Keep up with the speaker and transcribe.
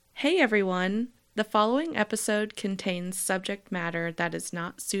Hey everyone! The following episode contains subject matter that is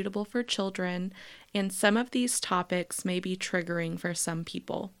not suitable for children, and some of these topics may be triggering for some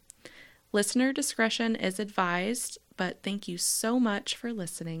people. Listener discretion is advised, but thank you so much for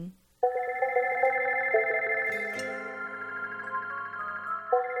listening.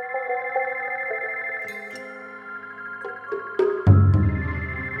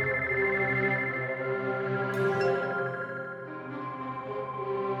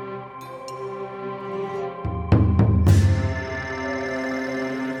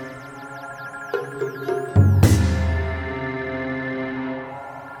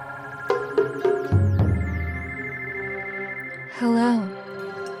 Hello,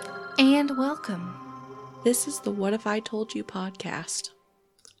 and welcome. This is the What If I Told You podcast,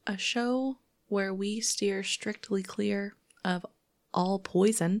 a show where we steer strictly clear of all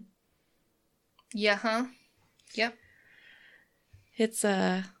poison. Yep. It's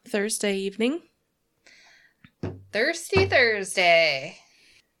a Thursday evening. Thirsty Thursday.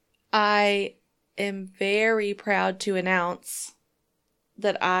 I am very proud to announce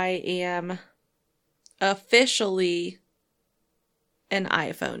that I am officially an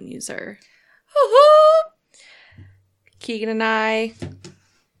iPhone user. Keegan and I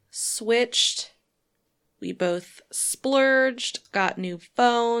switched. We both splurged, got new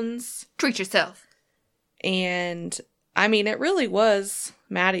phones. Treat yourself. And I mean, it really was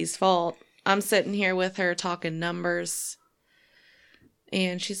Maddie's fault. I'm sitting here with her talking numbers.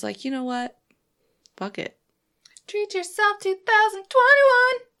 And she's like, you know what? Fuck it. Treat yourself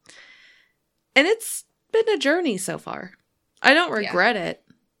 2021. And it's been a journey so far. I don't regret it.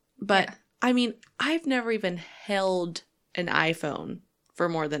 But, I mean, I've never even held an iPhone for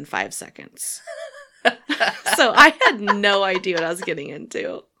more than 5 seconds. So I had no idea what I was getting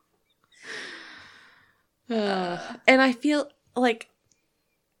into. And I feel like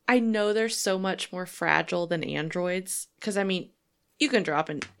I know they're so much more fragile than Androids. Because, I mean, you can drop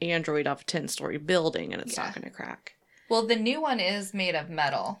an Android off a 10-story building and it's not going to crack. Well, the new one is made of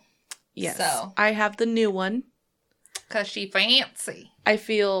metal. Yes. So. I have the new one. Because she fancy. I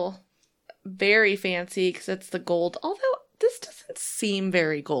feel very fancy because it's the gold. Although, this doesn't seem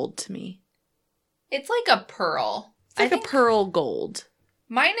very gold to me. It's like a pearl. It's like a pearl gold.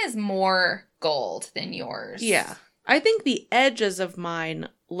 Mine is more gold than yours. Yeah. I think the edges of mine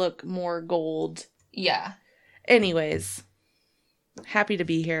look more gold. Yeah. Anyways, happy to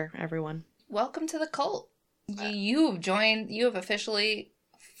be here, everyone. Welcome to the cult. You have officially,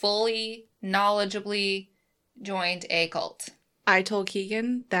 fully, knowledgeably joined a cult. I told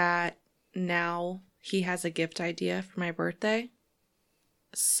Keegan that now he has a gift idea for my birthday.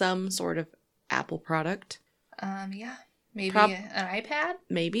 Some sort of Apple product. Yeah. Maybe an iPad?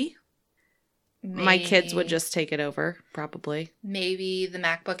 Maybe. My kids would just take it over, probably. Maybe the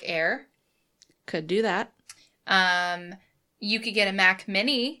MacBook Air. Could do that. You could get a Mac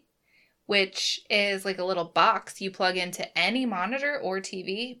Mini, which is like a little box you plug into any monitor or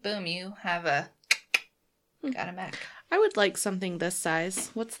TV. Boom, you have got a Mac. I would like something this size.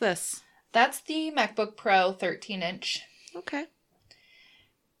 What's this? That's the MacBook Pro 13-inch. Okay.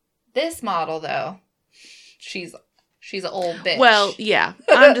 This model, though, she's an old bitch. Well, yeah.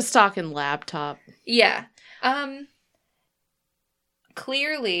 I'm just talking laptop. Yeah.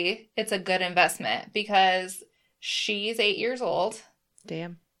 Clearly, it's a good investment because she's 8 years old.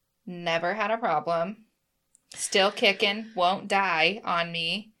 Damn. Never had a problem. Still kicking. Won't die on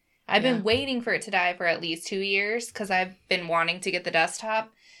me. I've been waiting for it to die for at least 2 years because I've been wanting to get the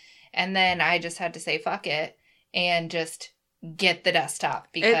desktop. And then I just had to say fuck it and just get the desktop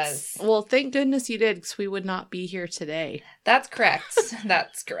because... Well, thank goodness you did because we would not be here today. That's correct.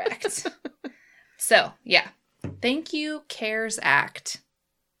 That's correct. So, yeah. Thank you, CARES Act.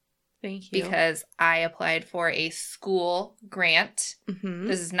 Thank you. Because I applied for a school grant. Mm-hmm.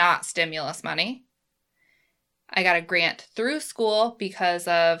 This is not stimulus money. I got a grant through school because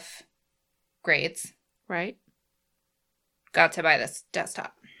of grades. Right. Got to buy this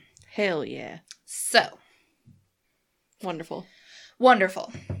desktop. Hell yeah. So. Wonderful.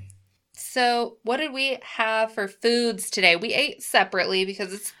 Wonderful. So, what did we have for foods today? We ate separately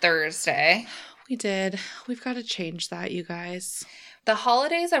because it's Thursday. We did. We've got to change that, you guys. The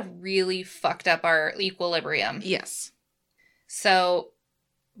holidays have really fucked up our equilibrium. Yes. So,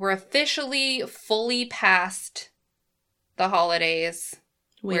 we're officially fully past the holidays.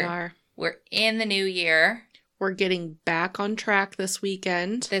 We're in the new year. We're getting back on track this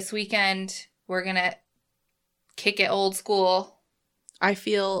weekend. This weekend, we're going to kick it old school. I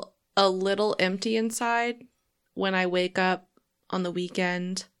feel a little empty inside when I wake up on the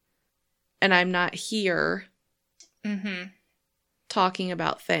weekend and I'm not here talking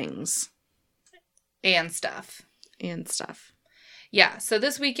about things. And stuff. Yeah, so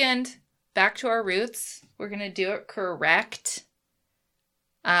this weekend, back to our roots. We're going to do it correct.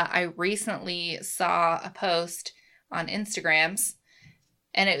 I recently saw a post on Instagrams,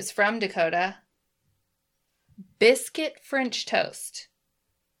 and it was from Dakota. Biscuit French toast.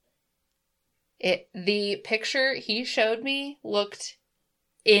 The picture he showed me looked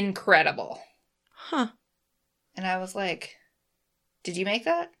incredible. Huh. And I was like, did you make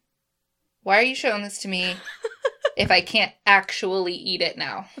that? Why are you showing this to me if I can't actually eat it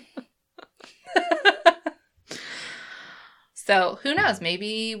now? So, who knows?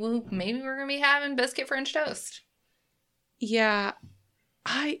 Maybe we're going to be having biscuit French toast. Yeah.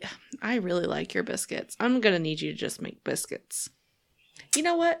 I really like your biscuits. I'm going to need you to just make biscuits. You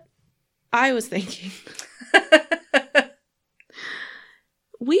know what? I was thinking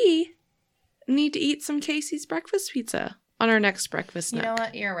we need to eat some Casey's breakfast pizza on our next breakfast nook. You know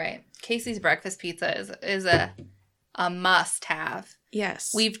what? You're right. Casey's breakfast pizza is a must-have.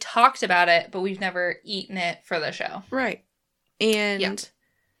 Yes. We've talked about it, but we've never eaten it for the show. Right. And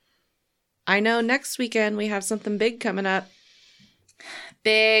I know next weekend we have something big coming up.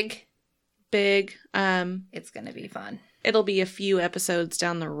 Big. It's going to be fun. It'll be a few episodes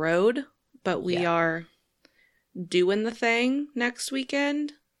down the road, but we are doing the thing next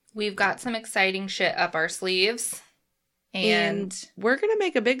weekend. We've got some exciting shit up our sleeves. And we're going to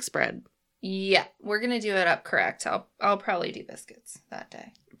make a big spread. Yeah, we're going to do it up correct. I'll probably do biscuits that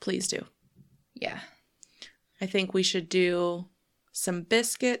day. Please do. Yeah. I think we should do some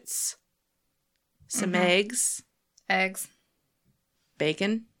biscuits, some eggs.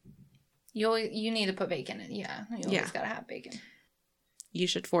 Bacon. You need to put bacon in. Yeah, you always got to have bacon. You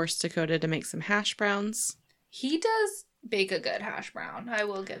should force Dakota to make some hash browns. He does bake a good hash brown. I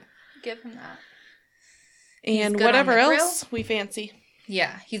will give him that. And whatever else we fancy.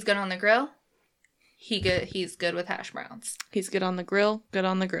 Yeah, he's good on the grill. He's good with hash browns. He's good on the grill, good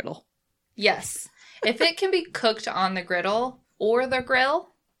on the griddle. Yes. If it can be cooked on the griddle or the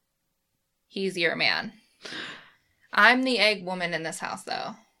grill, he's your man. I'm the egg woman in this house,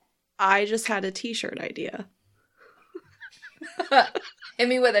 though. I just had a t-shirt idea. Hit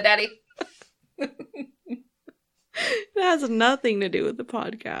me with it, Daddy. It has nothing to do with the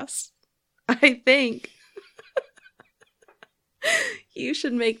podcast. I think you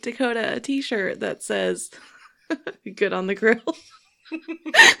should make Dakota a t-shirt that says, good on the grill.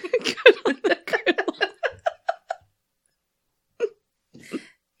 Good on the grill.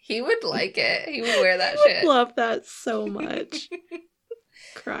 He would like it. He would wear that shit. I love that so much.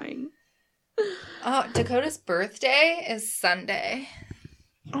 Crying. Oh, Dakota's birthday is Sunday.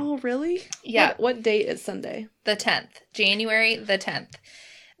 Oh, really? Yeah. What date is Sunday? The 10th. January the 10th.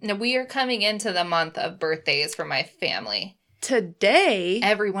 Now, we are coming into the month of birthdays for my family. Today?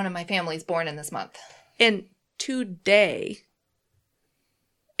 Every one of my family is born in this month. And today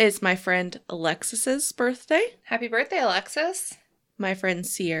is my friend Alexis's birthday. Happy birthday, Alexis. My friend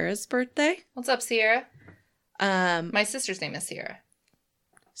Sierra's birthday. What's up, Sierra? My sister's name is Sierra.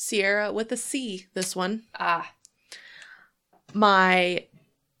 Sierra with a C, this one. Ah. My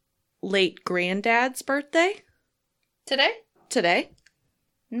late granddad's birthday. Today.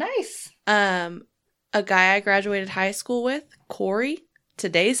 Nice. A guy I graduated high school with, Corey.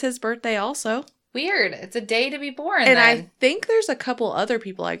 Today's his birthday also. Weird. It's a day to be born, and then. I think there's a couple other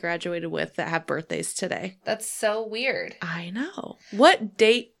people I graduated with that have birthdays today. That's so weird. I know. What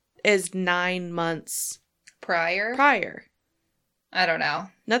date is 9 months prior? I don't know.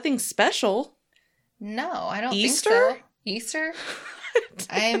 Nothing special. No, I don't Easter? think so. Easter?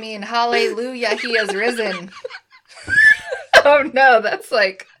 I mean, hallelujah, he has risen. Oh no, that's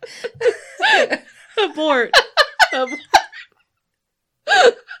like... Abort.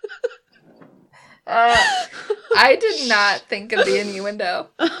 I did not think of the innuendo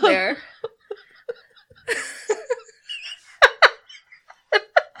there.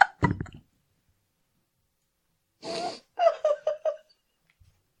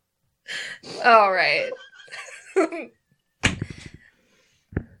 All right.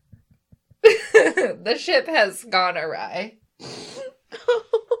 The ship has gone awry.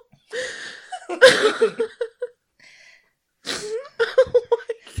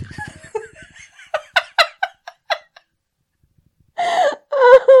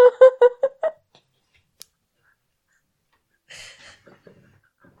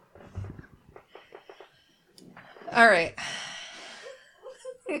 All right.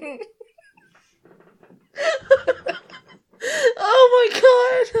 Oh my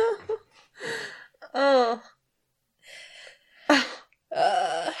god. Oh.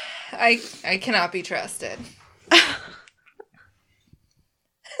 I cannot be trusted.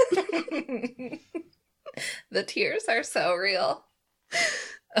 The tears are so real.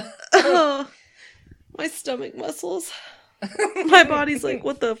 Oh, my stomach muscles. My body's like,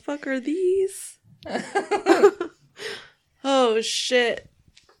 what the fuck are these? Oh, shit.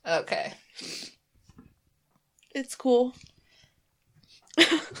 Okay. It's cool.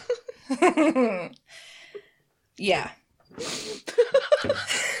 Yeah.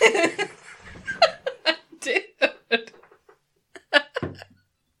 Dude.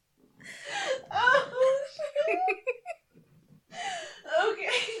 Okay.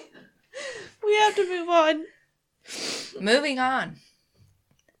 We have to move on. Moving on.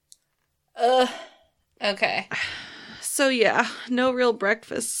 Okay. So yeah, no real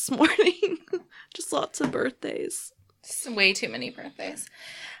breakfast this morning. Just lots of birthdays. It's way too many birthdays.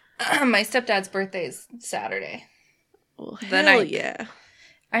 My stepdad's birthday is Saturday. Well, hell yeah.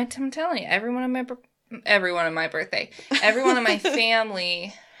 I'm telling you, every one of my birthday, every one of my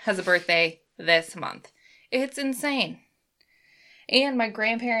family has a birthday this month. It's insane. And my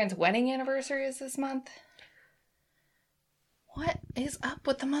grandparents' wedding anniversary is this month. What is up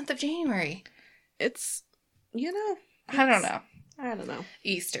with the month of January? It's, I don't know. I don't know.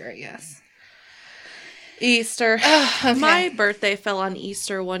 Easter, I guess. Easter. Okay. My birthday fell on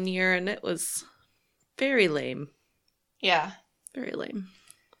Easter one year, and it was very lame. Yeah. Very lame.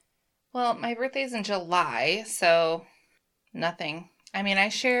 Well, my birthday's in July, so nothing. I mean, I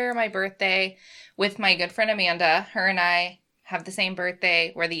share my birthday with my good friend Amanda. Her and I have the same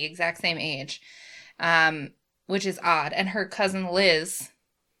birthday. We're the exact same age, which is odd. And her cousin Liz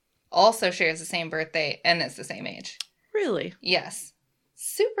also shares the same birthday, and it's the same age. Really? Yes.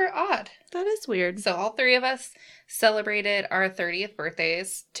 Super odd. That is weird. So all three of us celebrated our 30th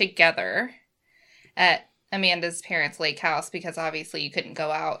birthdays together at Amanda's parents' lake house because obviously you couldn't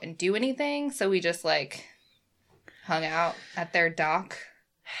go out and do anything. So we just hung out at their dock.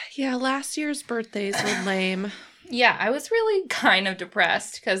 Yeah, last year's birthdays were lame. Yeah, I was really kind of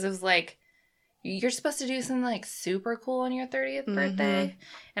depressed because it was you're supposed to do something super cool on your 30th birthday.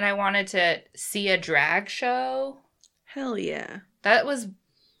 And I wanted to see a drag show. Hell yeah. That was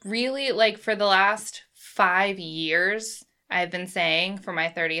really for the last 5 years, I've been saying for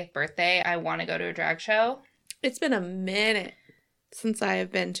my 30th birthday, I want to go to a drag show. It's been a minute since I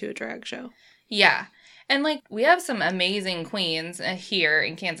have been to a drag show. Yeah. And we have some amazing queens here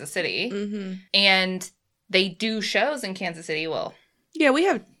in Kansas City. Mm-hmm. And they do shows in Kansas City. Well, yeah, we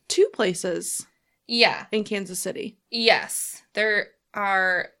have 2 places. Yeah. In Kansas City. Yes. There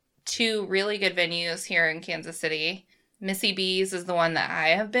are 2 really good venues here in Kansas City. Missy B's is the one that I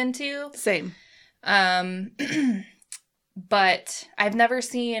have been to. Same. But I've never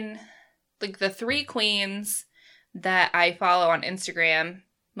seen the 3 queens that I follow on Instagram,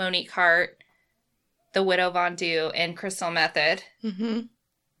 Monique Hart, The Widow Von Du, and Crystal Method. Mm-hmm.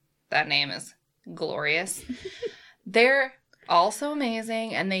 That name is glorious. They're also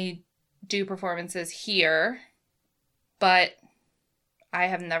amazing, and they do performances here, but I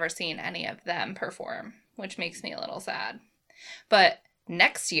have never seen any of them perform, which makes me a little sad. But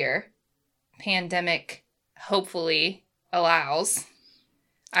next year, pandemic hopefully allows,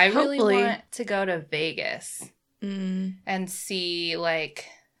 I really want to go to Vegas and see a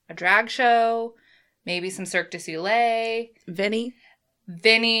drag show, maybe some Cirque du Soleil. Vinny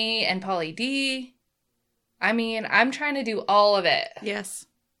and Pauly D. I mean, I'm trying to do all of it. Yes.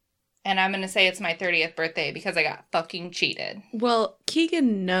 And I'm going to say it's my 30th birthday because I got fucking cheated. Well,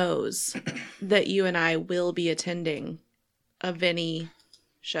 Keegan knows that you and I will be attending a Vinny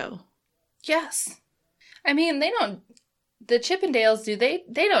show. Yes. I mean, the Chippendales,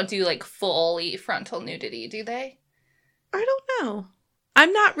 they don't do fully frontal nudity, do they? I don't know.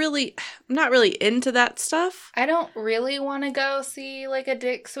 I'm not really into that stuff. I don't really want to go see a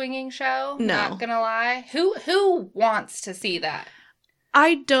dick swinging show. No. Not gonna lie. Who wants to see that?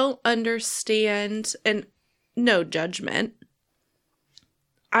 I don't understand, and no judgment.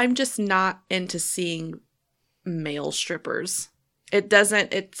 I'm just not into seeing male strippers. I'm going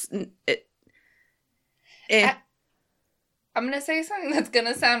to say something that's going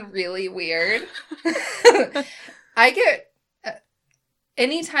to sound really weird. I get,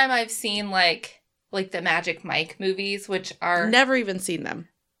 anytime I've seen the Magic Mike movies, which are... Never even seen them.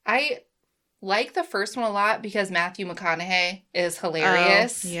 I like the first one a lot because Matthew McConaughey is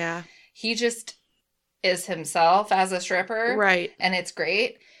hilarious. Oh, yeah. He just is himself as a stripper. Right. And it's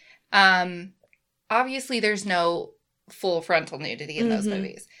great. Obviously, there's no full frontal nudity in those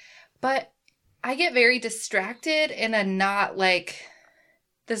movies. But I get very distracted in a not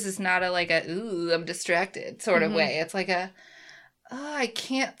this is not a ooh, I'm distracted sort of way. It's I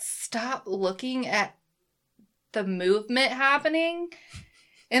can't stop looking at the movement happening.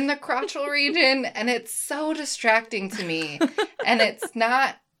 in the crotchal region, and it's so distracting to me. And it's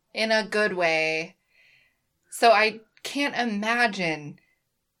not in a good way. So I can't imagine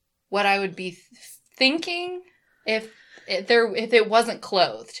what I would be thinking if it wasn't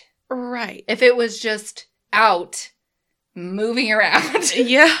clothed. Right. If it was just out moving around.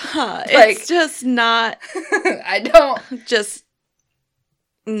 Yeah. Like, it's just not. I don't. Just.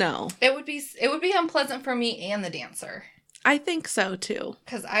 No. It would be unpleasant for me and the dancer. I think so too.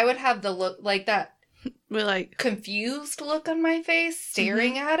 Because I would have the look like that. We're like confused look on my face,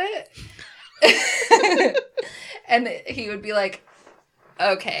 staring at it. And he would be like,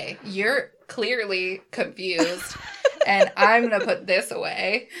 okay, you're clearly confused. And I'm going to put this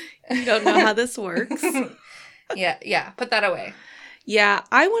away. You don't know how this works. Yeah. Put that away. Yeah,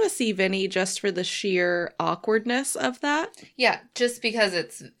 I want to see Vinny just for the sheer awkwardness of that. Yeah, just because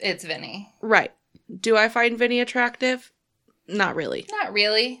it's Vinny. Right. Do I find Vinny attractive? Not really. Not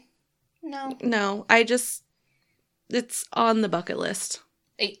really. No. No, it's on the bucket list.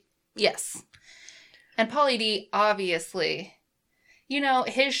 Yes. And Pauly D, obviously,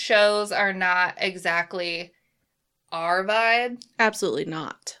 his shows are not exactly our vibe. Absolutely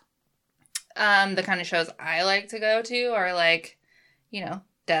not. The kind of shows I like to go to are like,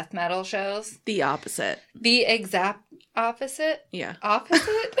 death metal shows. The opposite. The exact opposite? Yeah.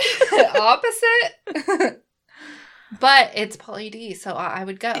 Opposite? Opposite? But it's Pauly D, so I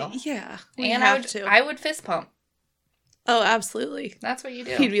would go. Yeah. And I would fist pump. Oh, absolutely. That's what you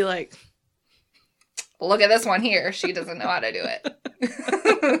do. He'd be like, look at this one here. She doesn't know how to do it.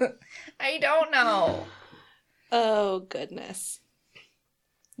 I don't know. Oh, goodness.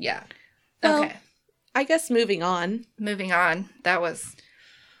 Yeah. Well, okay. I guess moving on. That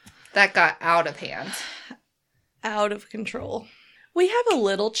got out of hand. Out of control. We have a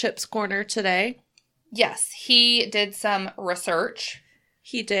little Chips Corner today. Yes, he did some research.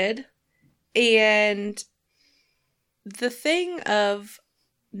 He did. And the thing of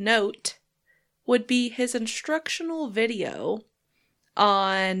note would be his instructional video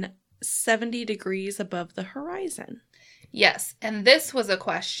on 70 degrees above the horizon. Yes, and this was a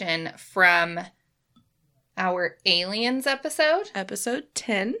question from our Aliens episode. Episode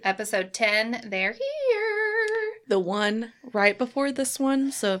 10. Episode 10, they're here. The one right before this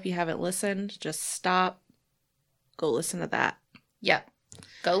one. So if you haven't listened, just stop. Go listen to that. Yep.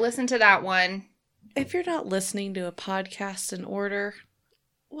 Go listen to that one. If you're not listening to a podcast in order,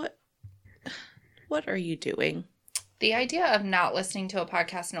 what are you doing? The idea of not listening to a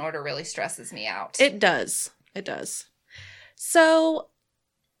podcast in order really stresses me out. It does. It does. So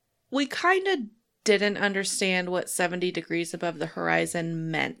we kind of didn't understand what 70 degrees above the horizon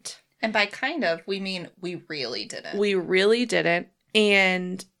meant. And by kind of, we mean we really didn't. We really didn't.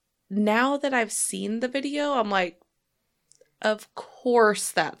 And now that I've seen the video, I'm like, of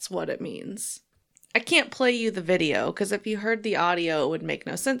course that's what it means. I can't play you the video because if you heard the audio, it would make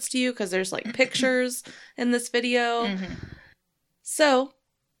no sense to you because there's like pictures in this video. Mm-hmm. So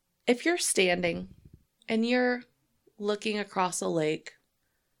if you're standing and you're looking across a lake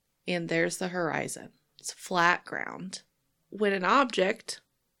and there's the horizon, it's flat ground. When an object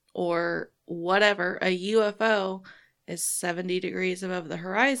or whatever, a UFO, is 70 degrees above the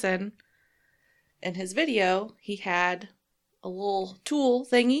horizon, in his video, he had a little tool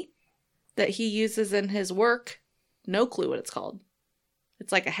thingy that he uses in his work. No clue what it's called.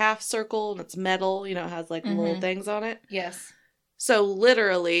 It's like a half circle and it's metal, it has like little things on it. Yes. So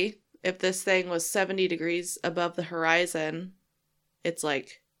literally, if this thing was 70 degrees above the horizon, it's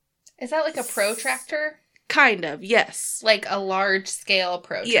like... Is that like a protractor? Kind of, yes. Like a large scale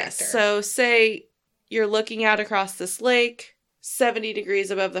protractor. Yes. So say you're looking out across this lake, 70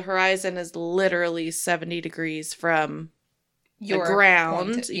 degrees above the horizon is literally 70 degrees from the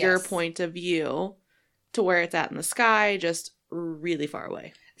ground, your point of view, to where it's at in the sky, just really far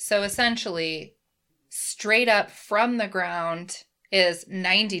away. So essentially, straight up from the ground is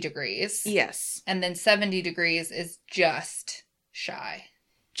 90 degrees. Yes. And then 70 degrees is just shy.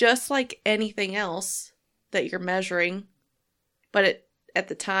 Just like anything else that you're measuring. But at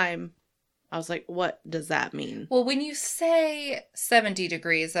the time, I was like, what does that mean? Well, when you say 70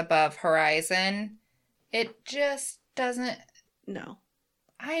 degrees above horizon, it just doesn't... No.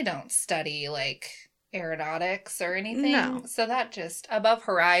 I don't study, aeronautics or anything. No. So that just... Above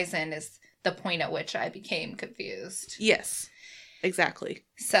horizon is the point at which I became confused. Yes. Exactly.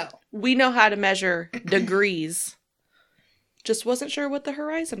 So. We know how to measure degrees. Just wasn't sure what the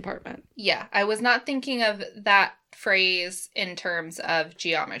horizon part meant. Yeah, I was not thinking of that phrase in terms of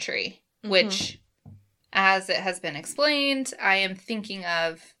geometry, which, as it has been explained, I am thinking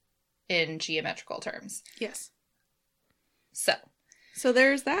of in geometrical terms. Yes. So, So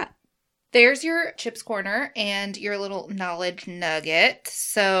there's that. There's your Chips Corner and your little knowledge nugget.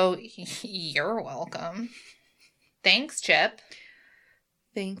 So you're welcome. Thanks, Chip.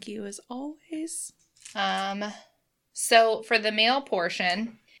 Thank you as always. So for the mail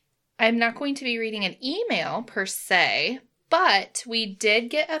portion, I'm not going to be reading an email per se, but we did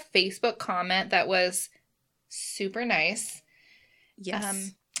get a Facebook comment that was super nice.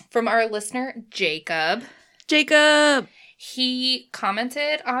 Yes. From our listener, Jacob. Jacob! He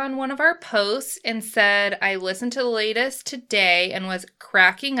commented on one of our posts and said, I listened to the latest today and was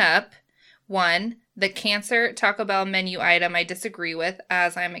cracking up. 1, the cancer Taco Bell menu item I disagree with,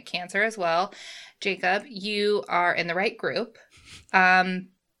 as I'm a cancer as well. Jacob, you are in the right group.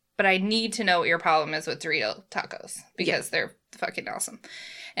 But I need to know what your problem is with Dorito tacos because they're fucking awesome.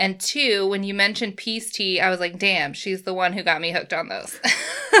 And 2, when you mentioned Peace Tea, I was like, damn, she's the one who got me hooked on those.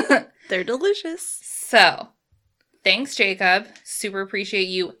 They're delicious. So, thanks, Jacob. Super appreciate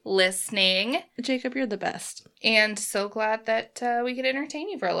you listening. Jacob, you're the best. And so glad that we could entertain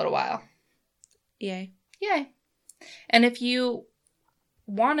you for a little while. Yay. Yay. And if you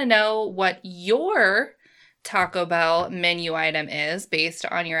want to know what your Taco Bell menu item is based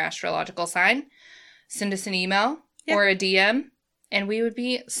on your astrological sign, send us an email or a DM, and we would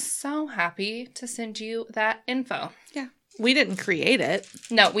be so happy to send you that info. Yeah. We didn't create it.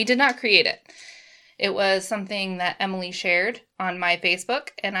 No, we did not create it. It was something that Emily shared on my Facebook,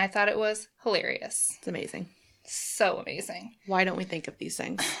 and I thought it was hilarious. It's amazing. So amazing. Why don't we think of these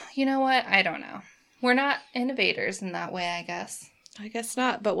things? You know what? I don't know. We're not innovators in that way, I guess. I guess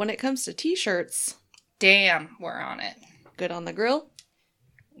not. But when it comes to t-shirts... Damn, we're on it. Good on the grill?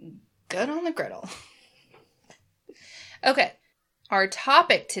 Good on the griddle. Okay. Our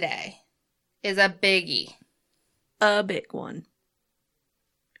topic today is a biggie. A big one.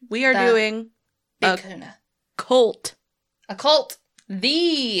 We are doing Big Kahuna. Cult. A cult.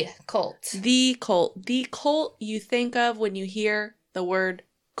 The cult. The cult. The cult you think of when you hear the word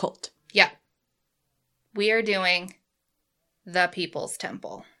cult. Yeah. We are doing the People's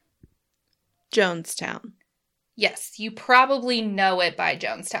Temple. Jonestown. Yes, you probably know it by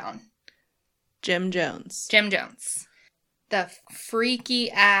Jonestown. Jim Jones. Jim Jones. The freaky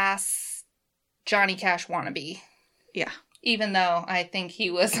ass Johnny Cash wannabe. Yeah. Even though I think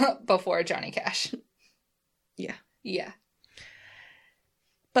he was before Johnny Cash. Yeah. Yeah.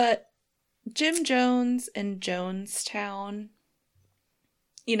 But Jim Jones and Jonestown,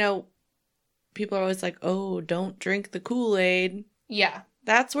 you know, people are always like, oh, don't drink the Kool-Aid. Yeah.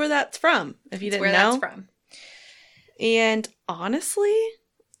 That's where that's from, if you didn't know. That's from. And honestly,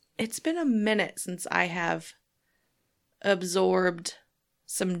 it's been a minute since I have absorbed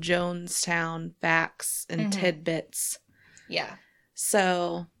some Jonestown facts and tidbits. Yeah.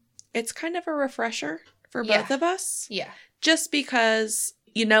 So it's kind of a refresher for both of us. Yeah. Just because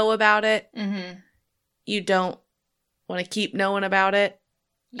you know about it, you don't want to keep knowing about it.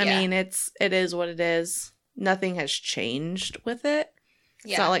 Yeah. I mean, it is what it is. Nothing has changed with it.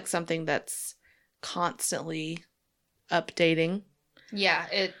 It's not like something that's constantly updating. Yeah,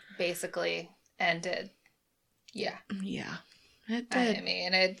 it basically ended. Yeah. Yeah. It did. I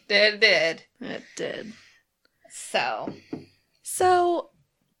mean, it did. It did. So,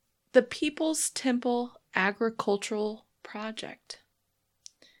 the People's Temple Agricultural Project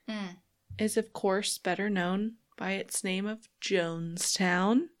is, of course, better known by its name of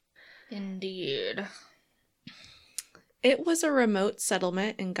Jonestown. Indeed. It was a remote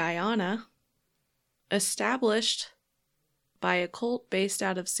settlement in Guyana, established by a cult based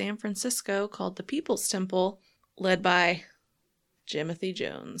out of San Francisco called the People's Temple, led by Jimothy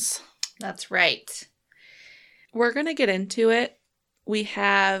Jones. That's right. We're going to get into it. We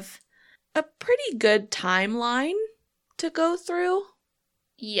have a pretty good timeline to go through.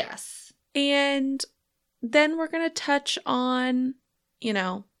 Yes. And then we're going to touch on,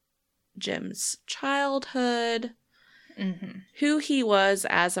 Jim's childhood, who he was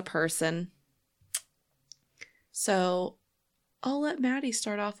as a person. So I'll let Maddie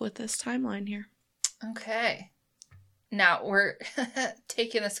start off with this timeline here. Okay. Now we're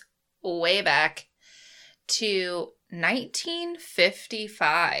taking this way back to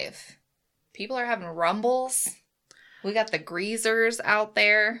 1955. People are having rumbles. We got the greasers out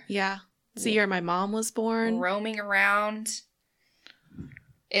there. Yeah. It's the year my mom was born. Roaming around.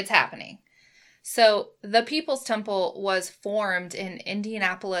 It's happening. So the People's Temple was formed in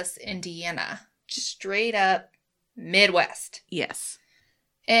Indianapolis, Indiana. Straight up Midwest. Yes.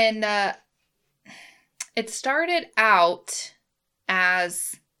 And it started out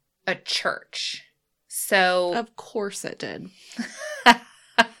as a church. So of course it did.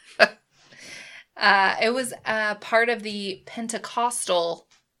 It was part of the Pentecostal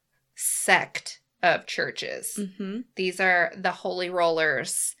sect of churches. Mm-hmm. These are the Holy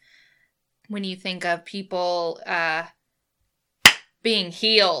Rollers. When you think of people being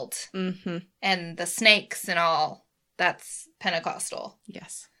healed Mm-hmm. and the snakes and all, that's Pentecostal.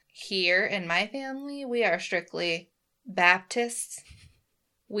 Yes. Here in my family, we are strictly Baptists.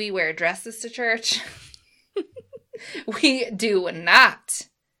 We wear dresses to church. We do not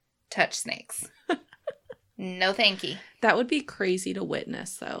touch snakes. No thank you. That would be crazy to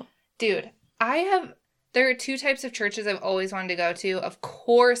witness, though. Dude, there are two types of churches I've always wanted to go to. Of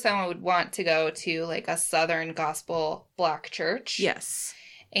course, I would want to go to like a Southern Gospel Black church. Yes.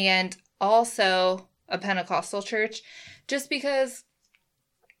 And also a Pentecostal church, just because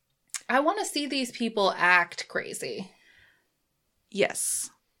I want to see these people act crazy. Yes.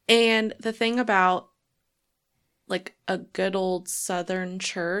 And the thing about like a good old Southern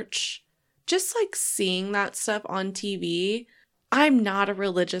church, just like seeing that stuff on TV, I'm not a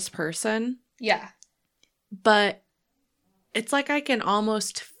religious person. Yeah. But it's like I can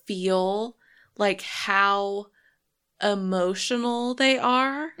almost feel like how emotional they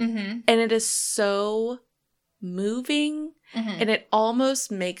are. Mm-hmm. And it is so moving. Mm-hmm. And it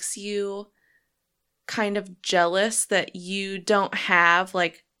almost makes you kind of jealous that you don't have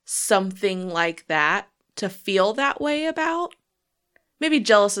like something like that to feel that way about. Maybe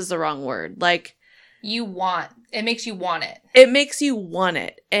jealous is the wrong word. Like, it makes you want it. It makes you want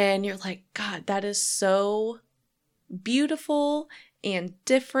it. And you're like, God, that is so beautiful and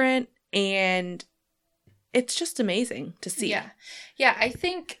different. And it's just amazing to see. Yeah. Yeah. I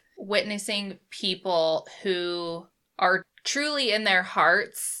think witnessing people who are truly in their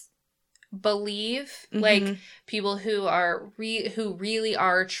hearts believe, Mm-hmm. like people who are who really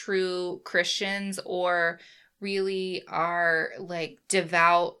are true Christians or really are like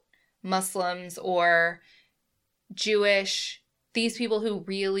devout Muslims or Jewish, these people who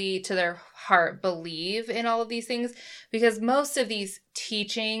really to their heart believe in all of these things, because most of these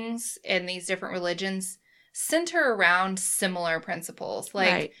teachings in these different religions center around similar principles,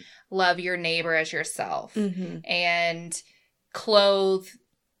 like right. Love your neighbor as yourself, Mm-hmm. and clothe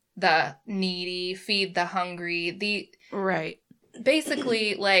the needy, feed the hungry, Right.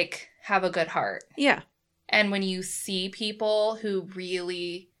 basically like have a good heart. Yeah. And when you see people who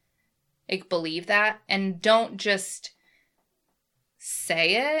really like believe that and don't just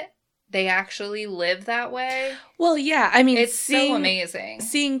say it, they actually live that way. Well, yeah. I mean, it's so amazing.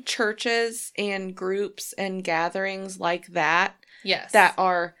 Seeing churches and groups and gatherings like that. Yes. That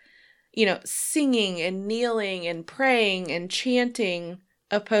are, singing and kneeling and praying and chanting,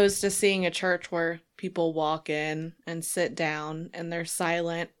 opposed to seeing a church where people walk in and sit down and they're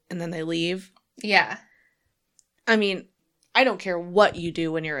silent and then they leave. Yeah. I mean, I don't care what you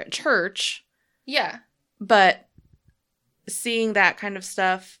do when you're at church. Yeah. But seeing that kind of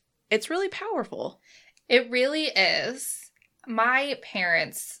stuff, it's really powerful. It really is. My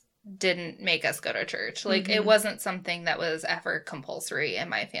parents didn't make us go to church. Like, Mm-hmm. It wasn't something that was ever compulsory in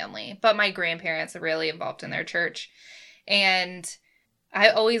my family. But my grandparents are really involved in their church. And I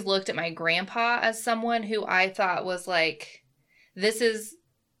always looked at my grandpa as someone who I thought was like, this is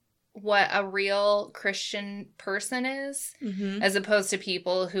what a real Christian person is, Mm-hmm. as opposed to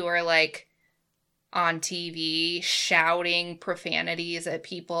people who are like on TV shouting profanities at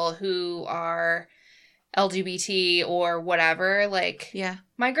people who are LGBT or whatever. Like, Yeah.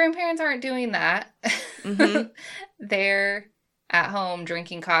 My grandparents aren't doing that. Mm-hmm. They're at home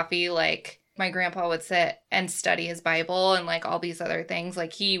drinking coffee. Like, my grandpa would sit and study his Bible and like all these other things.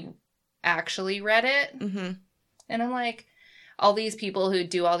 Like, he actually read it. Mm-hmm. And I'm like, all these people who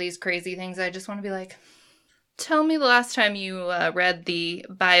do all these crazy things, I just want to be like, tell me the last time you read the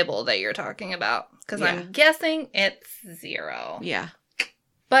Bible that you're talking about. Because I'm guessing it's 0. Yeah.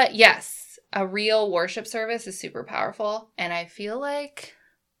 But yes, a real worship service is super powerful. And I feel like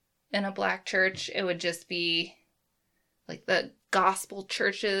in a Black church, it would just be like the gospel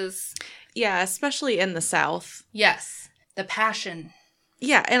churches. Yeah, especially in the South. Yes. The passion.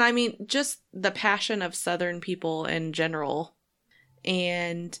 Yeah, and I mean, just the passion of Southern people in general.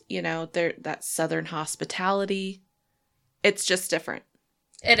 And, that Southern hospitality. It's just different.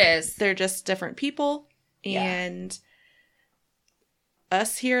 It is. They're just different people. And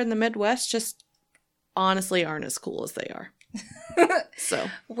us here in the Midwest just honestly aren't as cool as they are. So.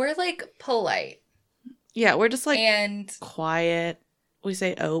 We're like polite. Yeah, we're just like and quiet. We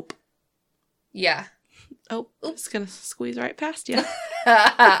say ope. Yeah. Oh, it's going to squeeze right past you.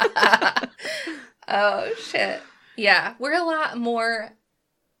 Oh, shit. Yeah, we're a lot more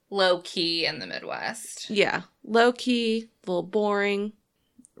low-key in the Midwest. Yeah, low-key, a little boring.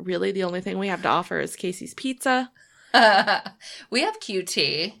 really the only thing we have to offer is Casey's Pizza. We have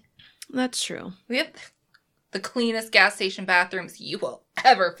QT. That's true. We have the cleanest gas station bathrooms you will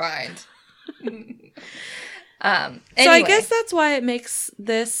ever find. Anyway. So I guess that's why it makes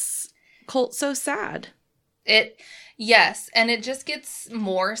this cult so sad. Yes, and it just gets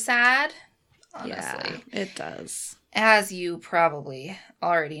more sad, honestly. Yeah, it does. As you probably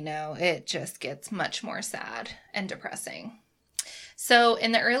already know, it just gets much more sad and depressing. So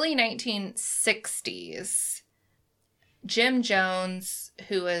in the early 1960s, Jim Jones,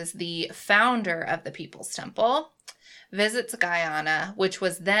 who is the founder of the People's Temple, visits Guyana, which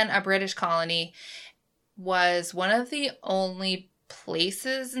was then a British colony, was one of the only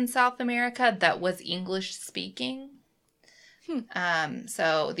places in South America that was English speaking.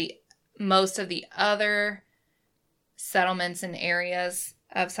 So most of the other settlements and areas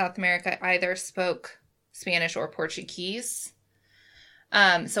of South America either spoke Spanish or Portuguese.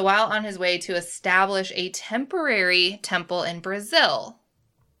 So while on his way to establish a temporary temple in Brazil,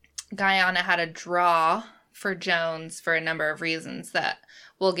 Guyana had a draw for Jones for a number of reasons that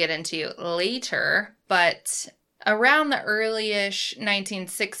we'll get into later. But around the early-ish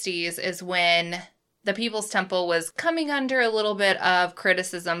 1960s is when the People's Temple was coming under a little bit of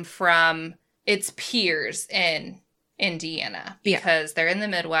criticism from its peers in Indiana because they're in the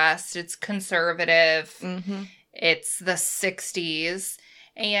Midwest. It's conservative. Mm-hmm. It's the 60s.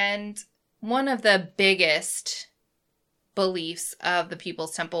 And one of the biggest beliefs of the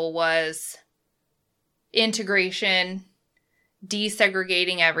People's Temple was integration,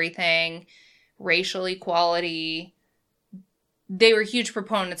 desegregating everything, racial equality. They were huge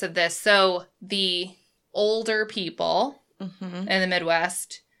proponents of this. So the older people in the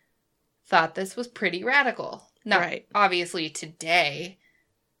Midwest thought this was pretty radical. Now, obviously today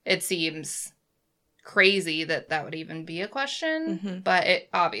it seems crazy that would even be a question, but it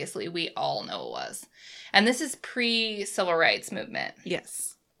obviously we all know it was. And this is pre-civil rights movement.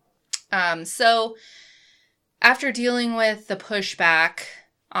 Yes. So after dealing with the pushback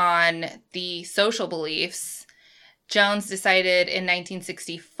on the social beliefs, Jones decided in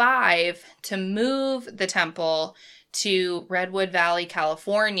 1965 to move the temple to Redwood Valley,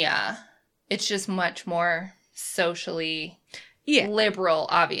 California. It's just much more socially liberal,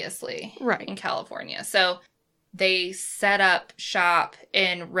 obviously, in California. So they set up shop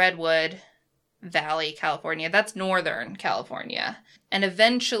in Redwood Valley, California. That's Northern California. And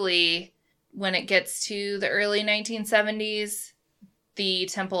eventually, when it gets to the early 1970s, the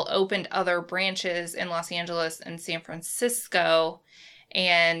temple opened other branches in Los Angeles and San Francisco,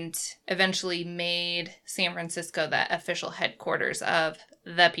 and eventually made San Francisco the official headquarters of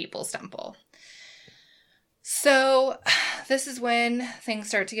the People's Temple. So this is when things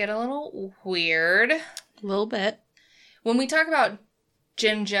start to get a little weird. A little bit. When we talk about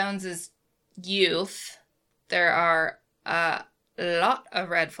Jim Jones's youth, there are a lot of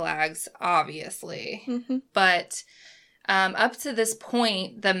red flags, obviously. But up to this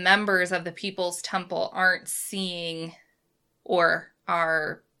point, the members of the People's Temple aren't seeing or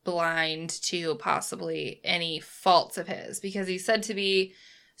are blind to possibly any faults of his, because he's said to be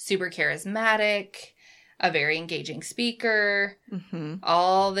super charismatic, a very engaging speaker,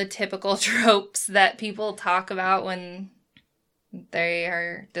 all the typical tropes that people talk about when they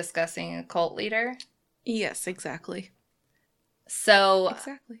are discussing a cult leader. Yes, exactly. So,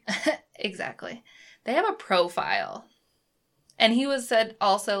 exactly. They have a profile. And he was said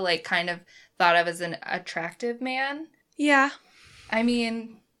also, like, kind of thought of as an attractive man. Yeah. I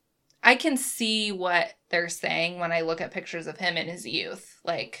mean, I can see what they're saying when I look at pictures of him in his youth.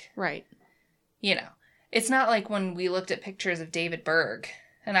 Like, you know, it's not like when we looked at pictures of David Berg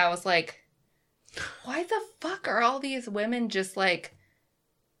and I was like, why the fuck are all these women just, like,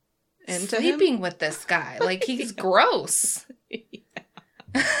 sleeping with this guy? Like, he's gross.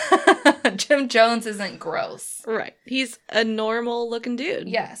 Jim Jones isn't gross. Right. He's a normal looking dude.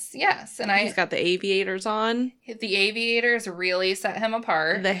 Yes. And he's got the aviators on. The aviators really set him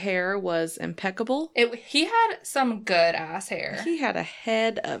apart. The hair was impeccable. He had some good ass hair. He had a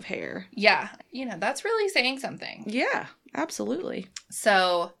head of hair. Yeah. You know, that's really saying something. Yeah, absolutely.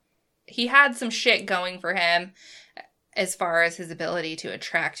 So he had some shit going for him as far as his ability to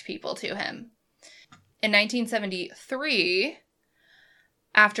attract people to him. In 1973,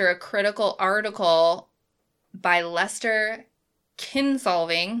 after a critical article by Lester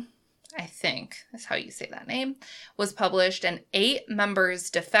Kinsolving, I think that's how you say that name, was published and 8 members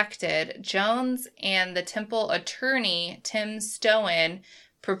defected, Jones and the temple attorney, Tim Stowen,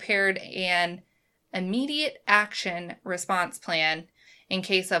 prepared an immediate action response plan in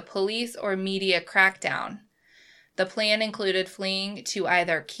case of police or media crackdown. The plan included fleeing to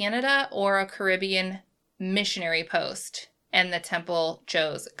either Canada or a Caribbean missionary post, and the temple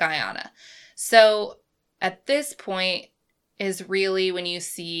chose Guyana. So at this point is really when you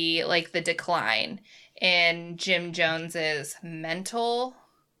see like the decline in Jim Jones's mental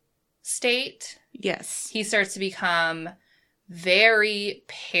state. Yes. He starts to become very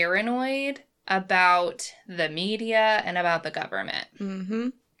paranoid about the media and about the government. Mm-hmm.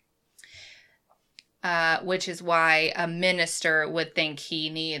 Which is why a minister would think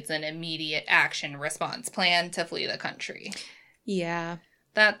he needs an immediate action response plan to flee the country. Yeah.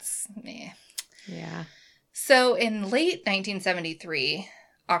 That's meh. Yeah. So in late 1973,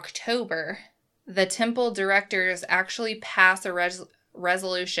 October, the temple directors actually pass a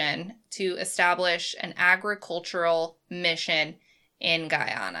resolution to establish an agricultural mission in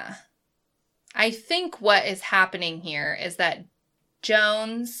Guyana. I think what is happening here is that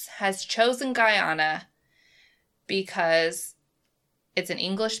Jones has chosen Guyana because it's an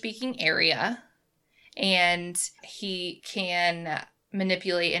English-speaking area, and he can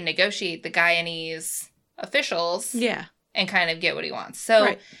manipulate and negotiate the Guyanese officials and kind of get what he wants.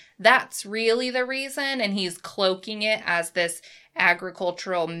 So that's really the reason, and he's cloaking it as this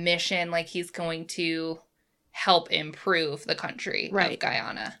agricultural mission, like he's going to help improve the country of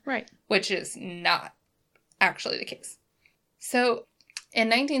Guyana. Right. Which is not actually the case. So in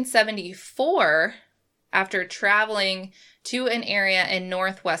 1974, after traveling to an area in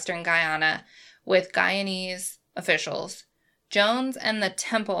northwestern Guyana with Guyanese officials, Jones and the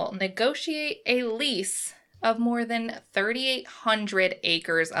temple negotiate a lease of more than 3,800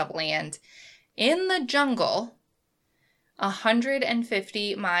 acres of land in the jungle,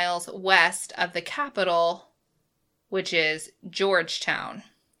 150 miles west of the capital, which is Georgetown.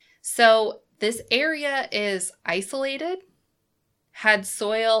 So this area is isolated, had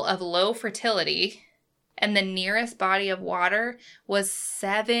soil of low fertility, and the nearest body of water was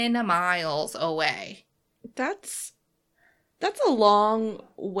 7 miles away. That's a long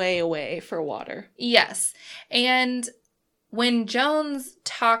way away for water. Yes. And when Jones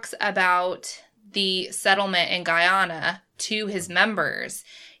talks about the settlement in Guyana to his members,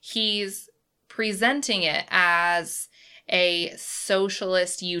 he's presenting it as a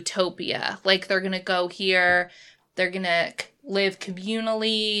socialist utopia. Like, they're going to go here, they're going to live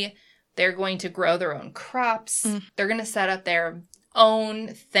communally, they're going to grow their own crops, they're going to set up their own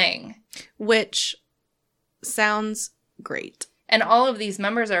thing. Which sounds great. And all of these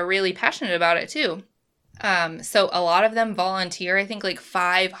members are really passionate about it, too. So a lot of them volunteer. I think like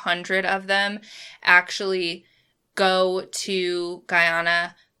 500 of them actually go to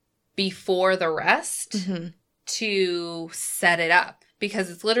Guyana before the rest to set it up, because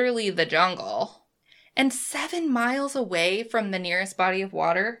it's literally the jungle. And 7 miles away from the nearest body of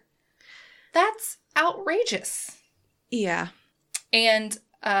water, that's outrageous. Yeah. And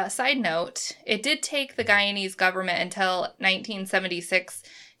side note, it did take the Guyanese government until 1976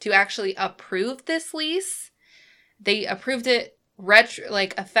 to actually approve this lease. They approved it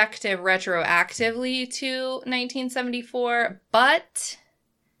effective retroactively to 1974, but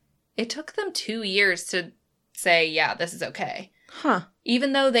it took them 2 years to say, yeah, this is okay. Huh.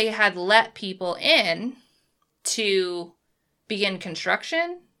 Even though they had let people in to begin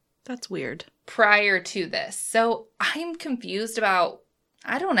construction. That's weird. Prior to this. So I'm confused about,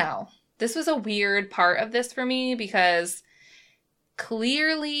 I don't know. This was a weird part of this for me, because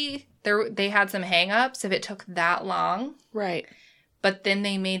clearly they had some hang-ups if it took that long. Right. But then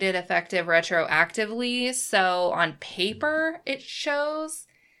they made it effective retroactively. So on paper, it shows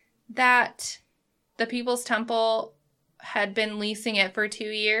that the People's Temple had been leasing it for 2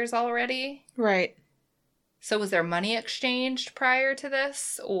 years already. Right. So was there money exchanged prior to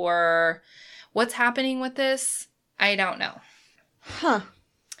this? Or what's happening with this? I don't know. Huh.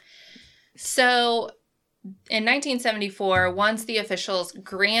 So in 1974, once the officials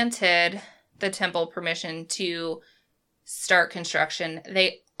granted the temple permission to start construction,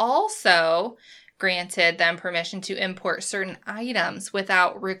 they also granted them permission to import certain items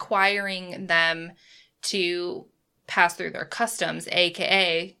without requiring them to pass through their customs,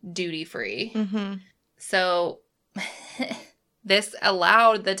 aka duty-free. Mm-hmm. So this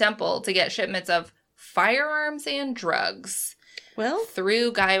allowed the temple to get shipments of firearms and drugs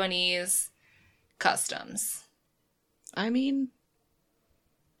through Guyanese customs. I mean,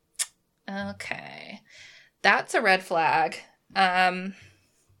 okay. That's a red flag.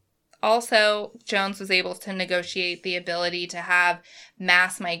 Also, Jones was able to negotiate the ability to have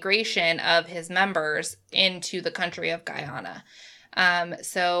mass migration of his members into the country of Guyana.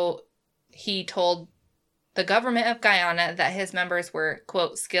 So he told the government of Guyana that his members were,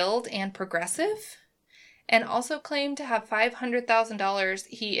 quote, skilled and progressive, and also claimed to have $500,000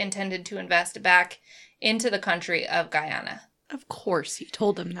 he intended to invest back into the country of Guyana. Of course, he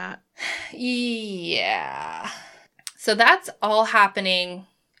told them that. Yeah. So that's all happening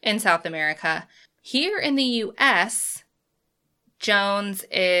in South America. Here in the U.S., Jones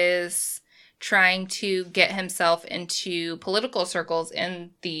is trying to get himself into political circles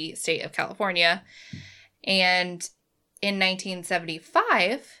in the state of California. And in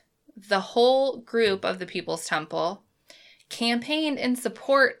 1975, the whole group of the People's Temple campaigned in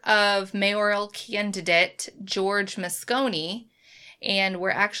support of mayoral candidate George Moscone and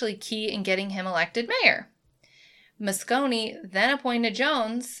were actually key in getting him elected mayor. Moscone then appointed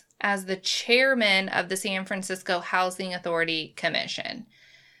Jones as the chairman of the San Francisco Housing Authority Commission.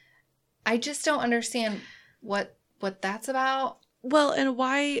 I just don't understand what that's about. Well, and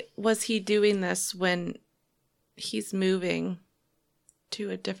why was he doing this when he's moving to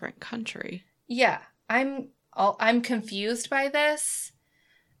a different country? Yeah, I'm confused by this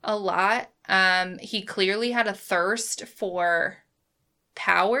a lot. He clearly had a thirst for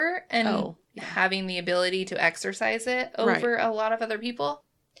power and having the ability to exercise it over a lot of other people.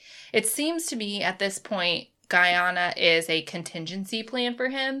 It seems to me at this point, Guyana is a contingency plan for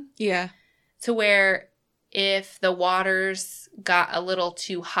him. Yeah. To where if the waters got a little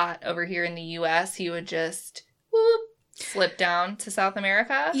too hot over here in the U.S., he would just slip down to South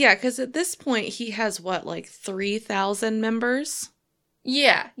America. Yeah, because at this point, he has, 3,000 members?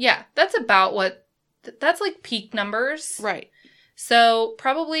 Yeah. That's about that's like peak numbers. Right. So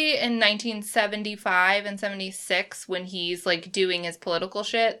probably in 1975 and 76, when he's like doing his political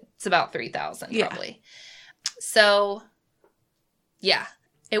shit, it's about 3,000 probably. So, yeah.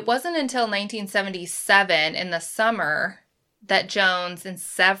 It wasn't until 1977 in the summer that Jones and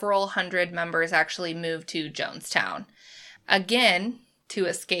several hundred members actually moved to Jonestown. Again, to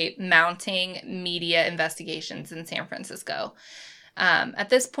escape mounting media investigations in San Francisco. At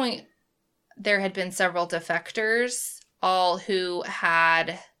this point, there had been several defectors, all who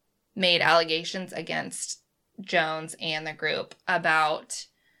had made allegations against Jones and the group about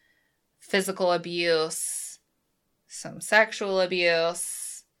physical abuse, some sexual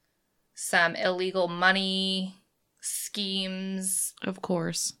abuse, some illegal money schemes. Of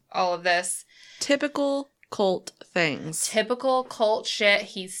course. All of this. Typical cult things. Typical cult shit.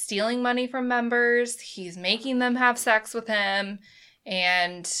 He's stealing money from members. He's making them have sex with him.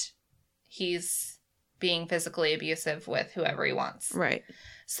 And he's being physically abusive with whoever he wants. Right.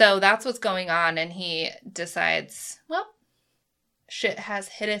 So that's what's going on. And he decides, well, shit has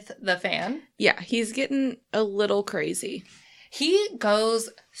hitteth the fan. Yeah, he's getting a little crazy. He goes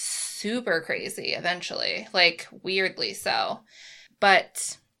super crazy eventually, like weirdly so.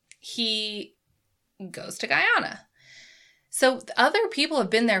 But he goes to Guyana. So other people have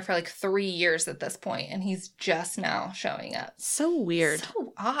been there for like 3 years at this point, and he's just now showing up. So weird.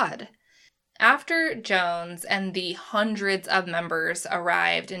 So odd. After Jones and the hundreds of members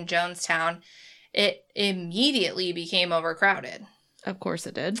arrived in Jonestown, it immediately became overcrowded. Of course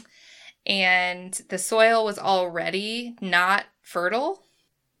it did. And the soil was already not fertile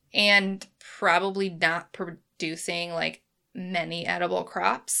and probably not producing like many edible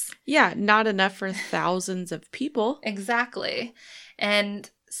crops. Yeah, not enough for thousands of people. Exactly. And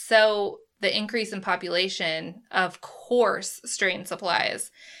so the increase in population, of course, strained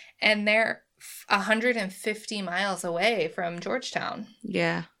supplies. And they're 150 miles away from Georgetown.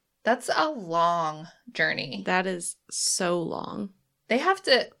 Yeah. That's a long journey. That is so long. They have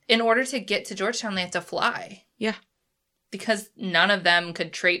to, in order to get to Georgetown, they have to fly. Yeah. Because none of them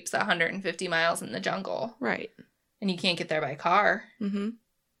could traipse 150 miles in the jungle. Right. And you can't get there by car. Mm-hmm.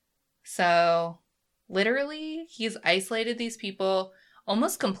 So, literally, he's isolated these people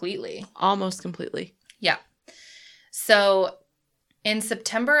almost completely. Almost completely. Yeah. So, in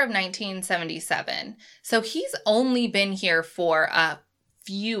September of 1977, so he's only been here for a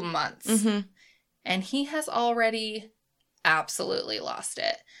few months. Mm-hmm. And he has already absolutely lost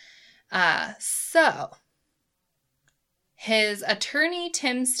it. So, his attorney,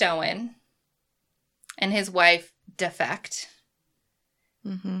 Tim Stowen, and his wife defect.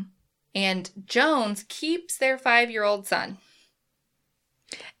 Mm-hmm. And Jones keeps their 5-year-old son.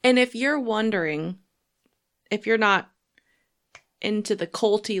 And if you're wondering, if you're not into the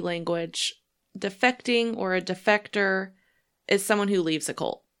culty language, defecting or a defector is someone who leaves a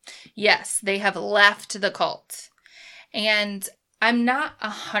cult. Yes, they have left the cult. And I'm not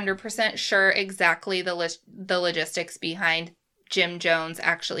 100% sure exactly the logistics behind Jim Jones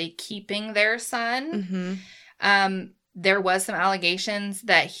actually keeping their son. Mm-hmm. There was some allegations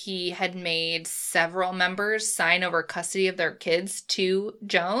that he had made several members sign over custody of their kids to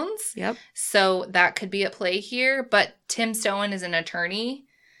Jones. Yep. So that could be at play here. But Tim Stoen is an attorney,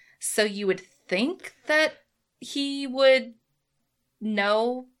 so you would think that he would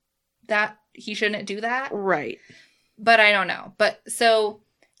know that he shouldn't do that. Right. But I don't know. But so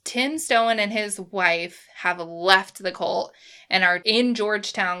Tim Stoen and his wife have left the cult and are in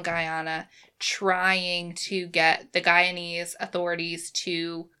Georgetown, Guyana, trying to get the Guyanese authorities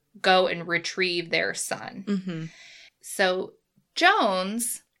to go and retrieve their son. Mm-hmm. So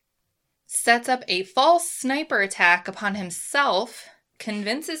Jones sets up a false sniper attack upon himself,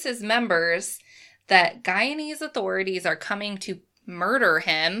 convinces his members that Guyanese authorities are coming to murder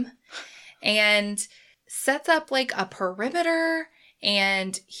him, and sets up like a perimeter,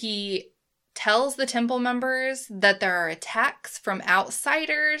 and he tells the temple members that there are attacks from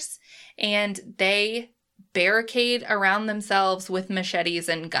outsiders, and they barricade around themselves with machetes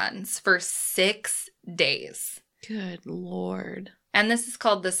and guns for 6 days. Good Lord. And this is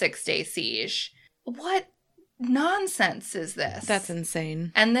called the 6-day siege. What nonsense is this? That's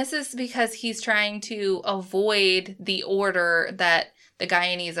insane. And this is because he's trying to avoid the order that the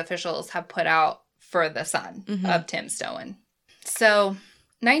Guyanese officials have put out for the son of Tim Stoen. So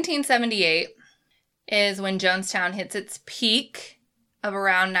 1978 is when Jonestown hits its peak of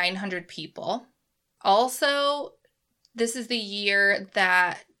around 900 people. Also, this is the year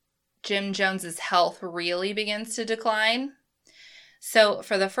that Jim Jones's health really begins to decline. So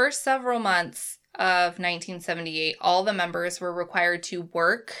for the first several months of 1978, all the members were required to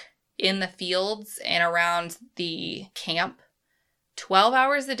work in the fields and around the camp 12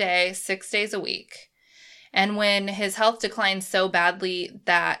 hours a day, 6 days a week. And when his health declined so badly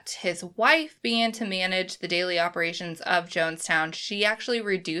that his wife began to manage the daily operations of Jonestown, she actually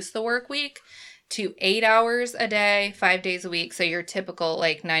reduced the work week to 8 hours a day, 5 days a week. So your typical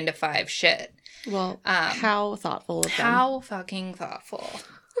like 9 to 5 shit. Well, how thoughtful of them. How fucking thoughtful.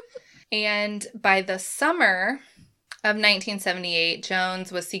 And by the summer of 1978,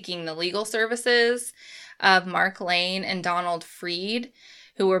 Jones was seeking the legal services of Mark Lane and Donald Freed,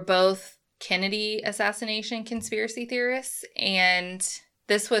 who were both Kennedy assassination conspiracy theorists. And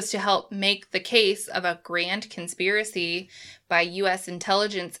this was to help make the case of a grand conspiracy by U.S.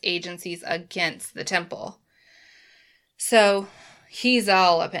 intelligence agencies against the temple. So he's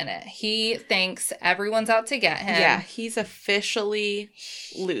all up in it. He thinks everyone's out to get him. Yeah, he's officially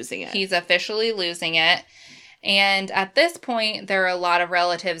losing it. He's officially losing it. And at this point, there are a lot of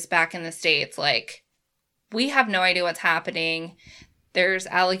relatives back in the States like, we have no idea what's happening. There's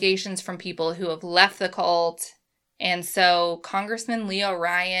allegations from people who have left the cult. And so Congressman Leo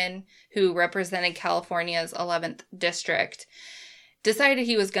Ryan, who represented California's 11th district, decided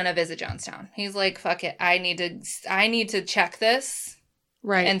he was going to visit Jonestown. He's like, fuck it. I need to check this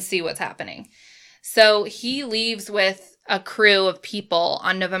and see what's happening. So he leaves with a crew of people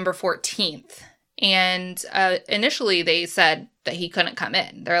on November 14th. And initially they said that he couldn't come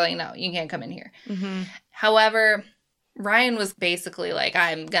in. They're like, no, you can't come in here. Mm-hmm. However, Ryan was basically like,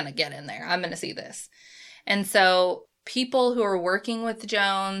 I'm going to get in there. I'm going to see this. And so people who are working with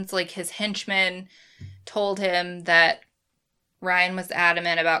Jones, like his henchmen, told him that Ryan was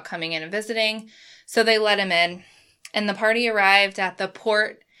adamant about coming in and visiting. So they let him in. And the party arrived at the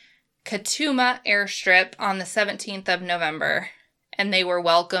Port Kaituma airstrip on the 17th of November. And they were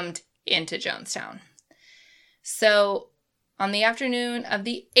welcomed into Jonestown. So on the afternoon of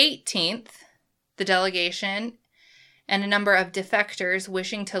the 18th, the delegation and a number of defectors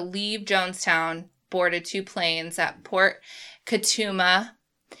wishing to leave Jonestown boarded 2 planes at Port Kaituma.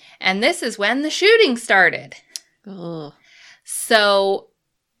 And this is when the shooting started. Ugh. So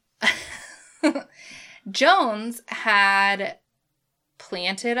Jones had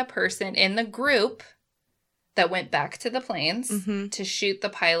planted a person in the group that went back to the planes to shoot the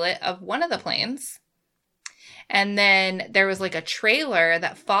pilot of one of the planes. And then there was like a trailer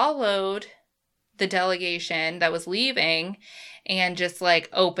that followed the delegation that was leaving and just like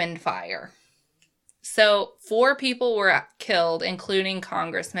opened fire. So 4 people were killed, including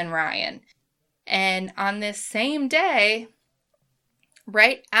Congressman Ryan. And on this same day,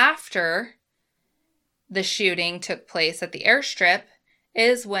 right after the shooting took place at the airstrip,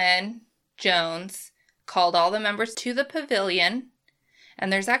 is when Jones called all the members to the pavilion.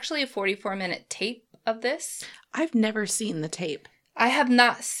 And there's actually a 44-minute tape of this. I've never seen the tape. I have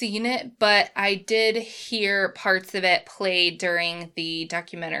not seen it, but I did hear parts of it played during the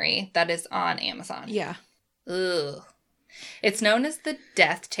documentary that is on Amazon. Yeah. Ugh. It's known as the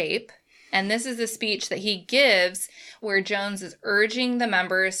death tape, and this is a speech that he gives where Jones is urging the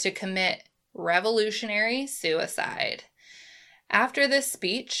members to commit revolutionary suicide. After this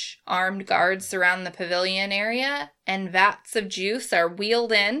speech, armed guards surround the pavilion area and vats of juice are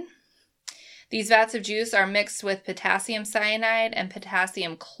wheeled in. These vats of juice are mixed with potassium cyanide and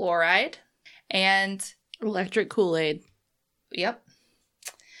potassium chloride. And electric Kool-Aid. Yep.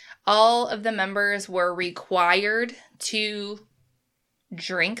 All of the members were required to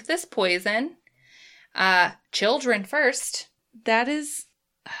drink this poison. Children first. That is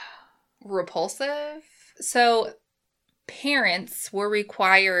repulsive. So parents were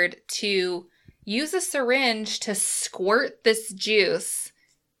required to use a syringe to squirt this juice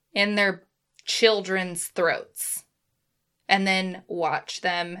in their children's throats and then watch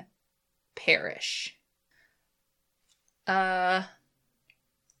them perish. I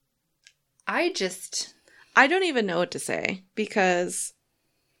don't even know what to say, because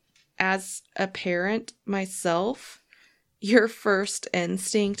as a parent myself, your first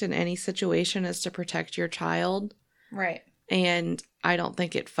instinct in any situation is to protect your child. Right. And I don't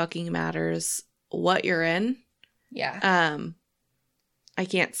think it fucking matters what you're in. Yeah. I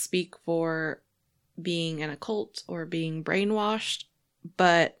can't speak for being in a cult or being brainwashed,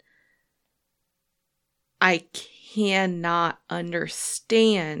 but I cannot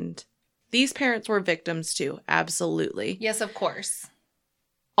understand. These parents were victims too. Absolutely. Yes, of course.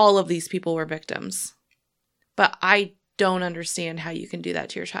 All of these people were victims. But I don't understand how you can do that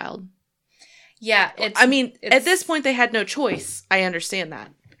to your child. Yeah. At this point, they had no choice. I understand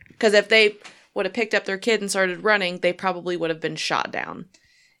that. Because if they would have picked up their kid and started running, they probably would have been shot down.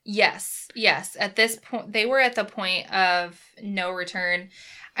 Yes. At this point, they were at the point of no return.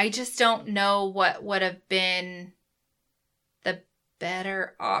 I just don't know what would have been the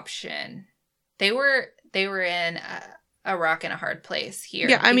better option. They were in a rock and a hard place here.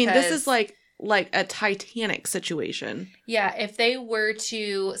 Yeah, I mean, this is like a Titanic situation. Yeah, if they were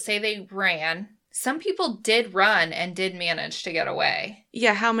to say they ran, some people did run and did manage to get away.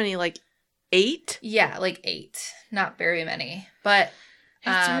 Yeah, how many? Like 8? Yeah, like 8. Not very many, but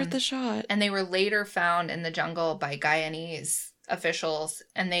it's worth the shot. And they were later found in the jungle by Guyanese officials,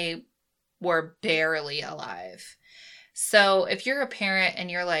 and they were barely alive. So if you're a parent and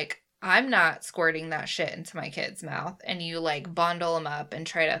you're like, I'm not squirting that shit into my kid's mouth, and you like bundle them up and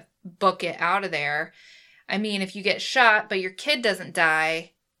try to book it out of there. I mean, if you get shot, but your kid doesn't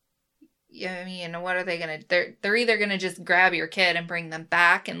die, I mean, what are they going to, they're either going to just grab your kid and bring them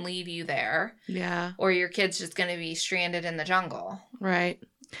back and leave you there. Yeah. Or your kid's just going to be stranded in the jungle. Right.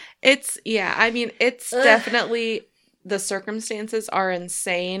 It's definitely, the circumstances are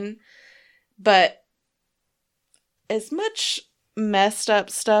insane, but as much messed up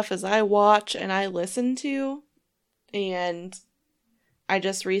stuff as I watch and I listen to, and I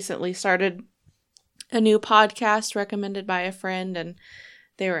just recently started a new podcast recommended by a friend, and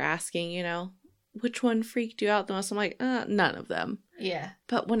they were asking, which one freaked you out the most? I'm like, none of them. Yeah.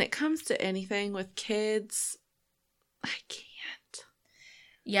 But when it comes to anything with kids, I can't.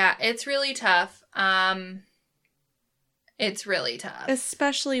 Yeah, it's really tough. It's really tough.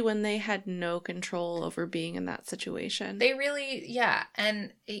 Especially when they had no control over being in that situation. They really, yeah.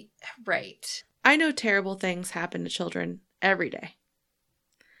 And, right. I know terrible things happen to children every day.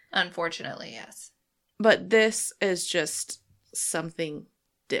 Unfortunately, yes. But this is just something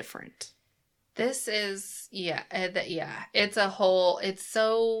different. This is, yeah. It's a whole, it's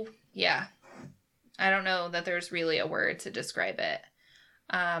so, yeah. I don't know that there's really a word to describe it.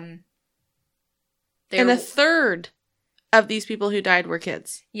 And a third of these people who died were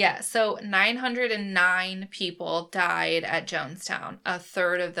kids. Yeah, so 909 people died at Jonestown. A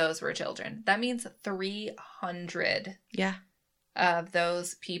third of those were children. That means 300 of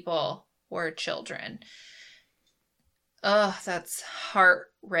those people were children. Ugh, that's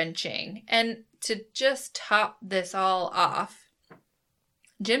heart-wrenching. And to just top this all off,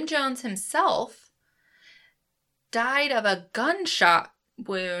 Jim Jones himself died of a gunshot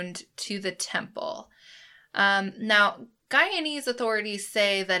wound to the temple. Now, Guyanese authorities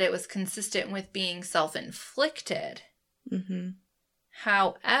say that it was consistent with being self-inflicted. Mm-hmm.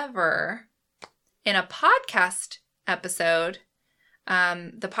 However, in a podcast episode,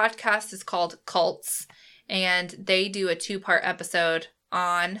 the podcast is called Cults, and they do a 2-part episode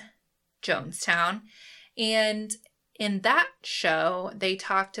on Jonestown. And in that show, they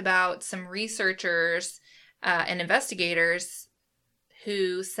talked about some researchers and investigators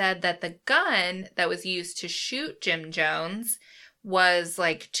who said that the gun that was used to shoot Jim Jones was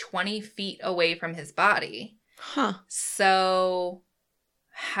like 20 feet away from his body. Huh. So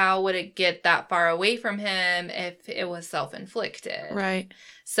how would it get that far away from him if it was self-inflicted? Right.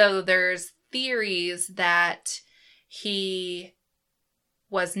 So there's theories that he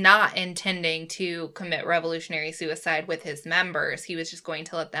was not intending to commit revolutionary suicide with his members. He was just going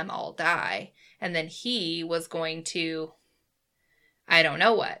to let them all die. And then he was going to, I don't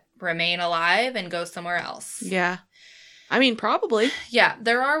know what, remain alive and go somewhere else. Yeah. I mean, probably. Yeah.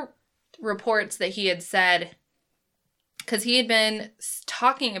 There are reports that he had said, because he had been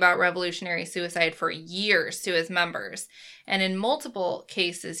talking about revolutionary suicide for years to his members. And in multiple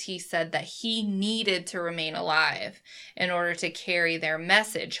cases, he said that he needed to remain alive in order to carry their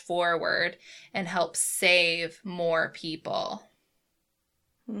message forward and help save more people.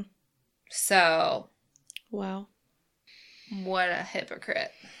 So. Wow. What a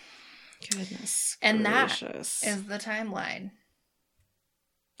hypocrite. Goodness and gracious. That is the timeline.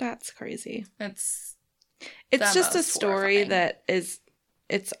 That's crazy. It's just a story horrifying. That is,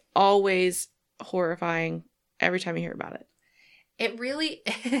 it's always horrifying every time you hear about it. It really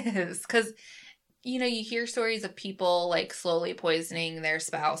is. Because, you know, you hear stories of people like slowly poisoning their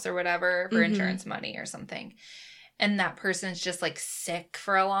spouse or whatever for insurance money or something. And that person's just like sick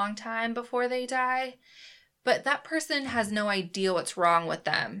for a long time before they die. But that person has no idea what's wrong with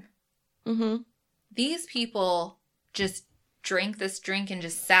them. Mm-hmm. These people just drank this drink and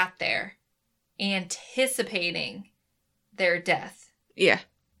just sat there anticipating their death. Yeah.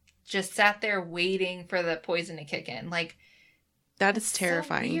 Just sat there waiting for the poison to kick in. Like, that is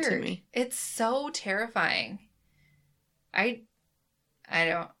terrifying to me. It's so terrifying. I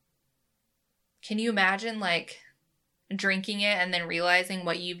don't. Can you imagine, like, drinking it and then realizing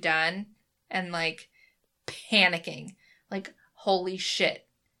what you've done and, like, panicking? Like, holy shit.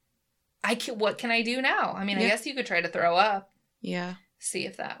 What can I do now? I mean, I guess you could try to throw up. Yeah. See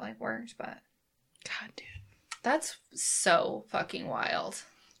if that, like, works, but. God, dude. That's so fucking wild.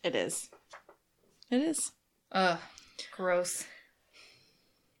 It is. It is. Ugh. Gross.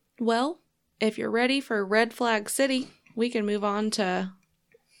 Well, if you're ready for Red Flag City, we can move on to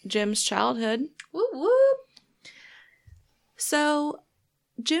Jim's childhood. Whoop whoop. So,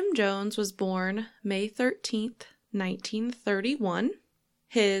 Jim Jones was born May 13th, 1931.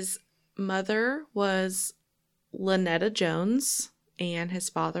 His mother was Lynetta Jones, and his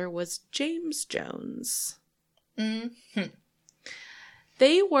father was James Jones. Mm-hmm.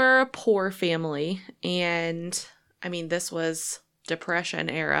 They were a poor family, and, I mean, this was Depression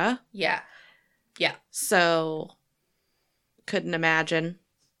era. Yeah. Yeah. So, couldn't imagine.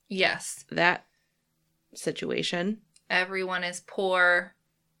 Yes. That situation. Everyone is poor.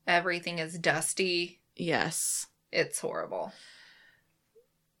 Everything is dusty. Yes. It's horrible.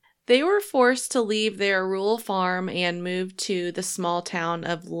 They were forced to leave their rural farm and move to the small town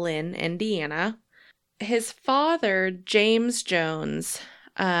of Lynn, Indiana. His father, James Jones,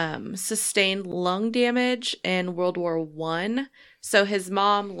 sustained lung damage in World War I. So his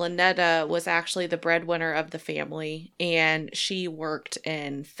mom, Lynetta, was actually the breadwinner of the family, and she worked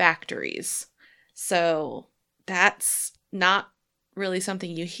in factories. So that's not really something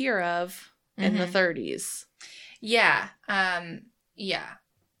you hear of in the 30s. Yeah. Yeah.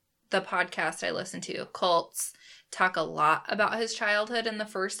 The podcast I listen to, Cults, talk a lot about his childhood in the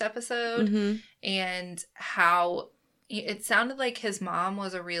first episode and how it sounded like his mom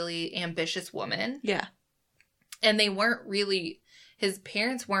was a really ambitious woman. Yeah. And they weren't really, his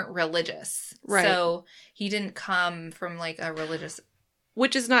parents weren't religious. Right. So he didn't come from like a religious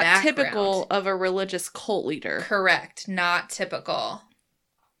Which is not background. Typical of a religious cult leader. Correct. Not typical.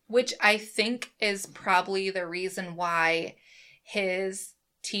 Which I think is probably the reason why his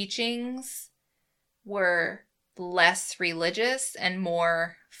teachings were less religious and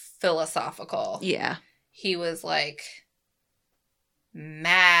more philosophical. Yeah. He was like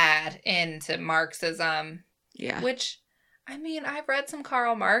mad into Marxism. Yeah. Which, I mean, I've read some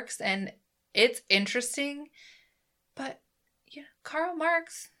Karl Marx and it's interesting, but yeah, Karl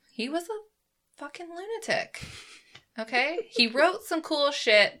Marx, he was a fucking lunatic. Okay? He wrote some cool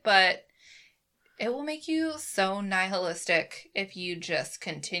shit, but it will make you so nihilistic if you just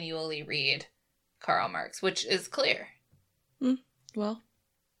continually read Karl Marx, which is clear. Well,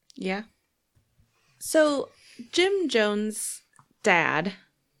 yeah. So, Jim Jones' dad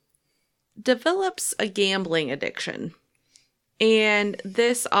develops a gambling addiction. And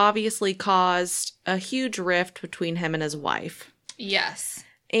this obviously caused a huge rift between him and his wife. Yes.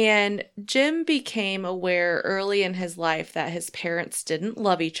 And Jim became aware early in his life that his parents didn't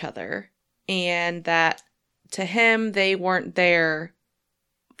love each other. And that to him, they weren't there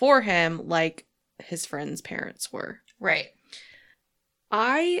for him like his friends' parents were. Right.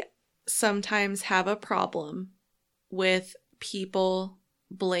 I sometimes have a problem with people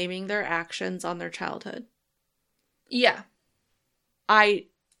blaming their actions on their childhood. Yeah. I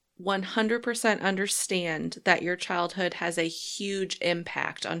 100% understand that your childhood has a huge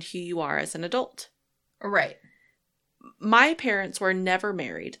impact on who you are as an adult. Right. My parents were never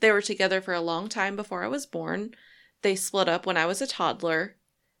married. They were together for a long time before I was born. They split up when I was a toddler.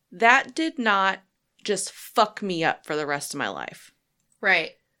 That did not just fuck me up for the rest of my life.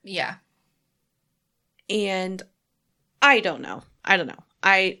 Right. Yeah. And I don't know.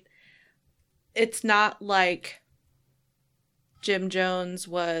 It's not like Jim Jones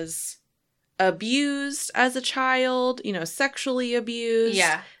was abused as a child, sexually abused.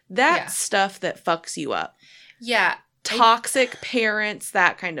 Yeah. That's stuff that fucks you up. Yeah. Toxic parents,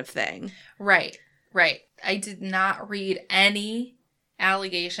 that kind of thing. Right. Right. I did not read any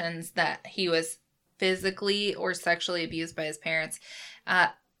allegations that he was physically or sexually abused by his parents.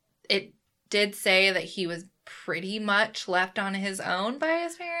 It did say that he was pretty much left on his own by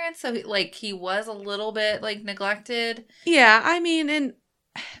his parents. So, he was a little bit, neglected. Yeah, I mean, and...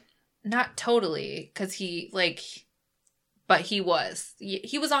 Not totally, because but he was.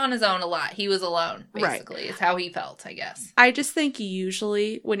 He was on his own a lot. He was alone, basically. Right. Is how he felt, I guess. I just think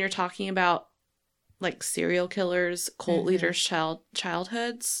usually when you're talking about, serial killers, cult leaders'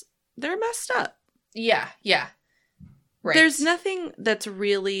 childhoods, they're messed up. Yeah, yeah. Right. There's nothing that's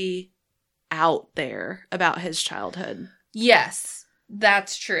really out there about his childhood. Yes,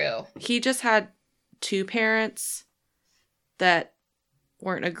 that's true. He just had 2 parents that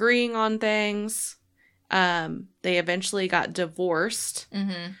weren't agreeing on things. They eventually got divorced.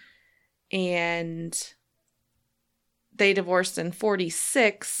 Mm-hmm. And they divorced in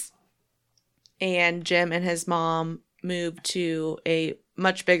 1946. And Jim and his mom moved to a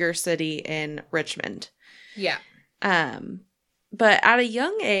much bigger city in Richmond. Yeah. But at a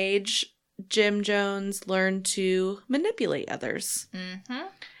young age, Jim Jones learned to manipulate others. Mm-hmm.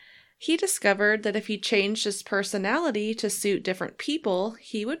 He discovered that if he changed his personality to suit different people,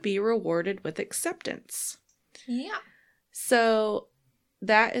 he would be rewarded with acceptance. Yeah. So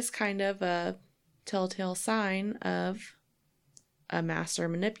that is kind of a telltale sign of a master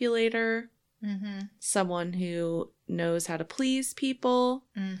manipulator, someone who knows how to please people.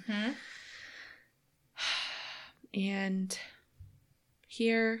 Mm-hmm. And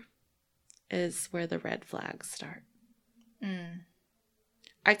here is where the red flags start.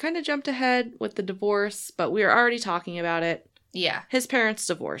 I kind of jumped ahead with the divorce, but we were already talking about it. Yeah. His parents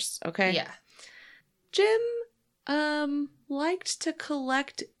divorced, okay? Yeah. Jim liked to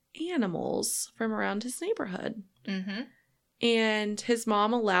collect animals from around his neighborhood. Mm-hmm. And his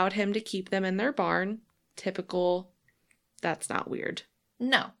mom allowed him to keep them in their barn. Typical. That's not weird.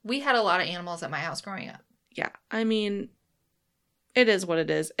 No. We had a lot of animals at my house growing up. Yeah. I mean, it is what it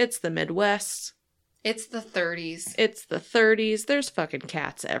is. It's the Midwest. It's the 30s. It's the 30s. There's fucking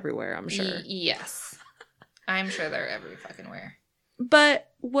cats everywhere, I'm sure. Yes. I'm sure they're every fucking where.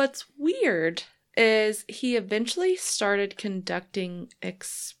 But what's weird is he eventually started conducting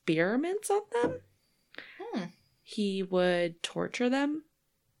experiments on them. He would torture them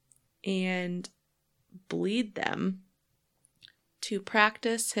and bleed them to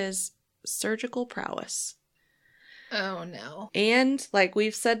practice his surgical prowess. Oh, no. And like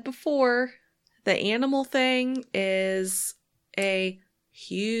we've said before, the animal thing is a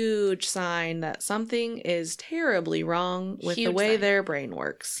huge sign that something is terribly wrong with the way their brain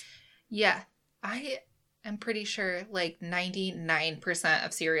works. Yeah. I am pretty sure 99%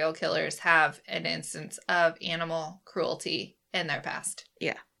 of serial killers have an instance of animal cruelty in their past.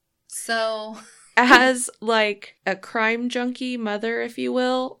 Yeah. So... As a crime junkie mother, if you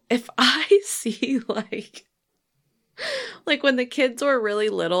will, if I see when the kids were really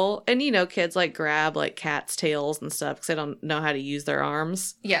little, and kids grab cats' tails and stuff because they don't know how to use their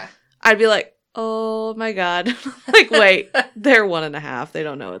arms. Yeah. I'd be like, oh my God. Wait, they're 1.5. They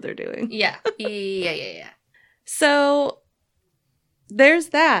don't know what they're doing. Yeah. Yeah. So there's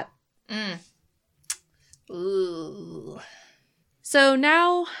that. Ooh. So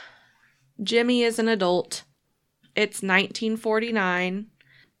now Jimmy is an adult. It's 1949.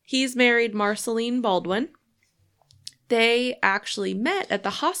 He's married Marceline Baldwin. They actually met at the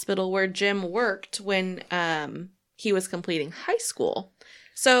hospital where Jim worked when he was completing high school.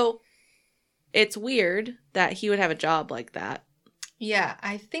 So it's weird that he would have a job like that. Yeah,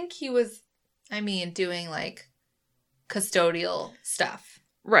 I think he was, doing custodial stuff.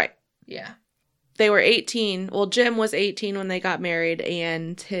 Right. Yeah. They were 18. Well, Jim was 18 when they got married,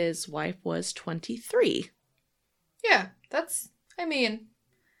 and his wife was 23. Yeah, that's,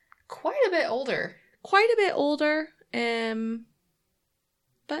 quite a bit older. Quite a bit older.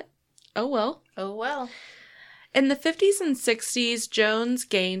 But, oh well. Oh well. In the 50s and 60s, Jones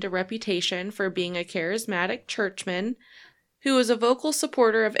gained a reputation for being a charismatic churchman who was a vocal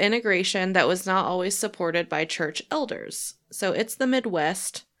supporter of integration that was not always supported by church elders. So it's the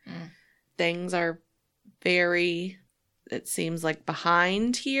Midwest. Things are very, it seems like,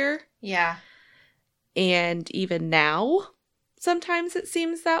 behind here. Yeah. And even now, sometimes it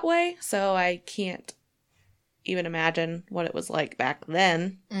seems that way. So I can't even imagine what it was like back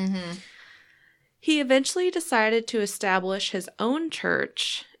then. Mm-hmm. He eventually decided to establish his own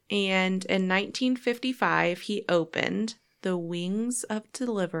church, and in 1955, he opened the Wings of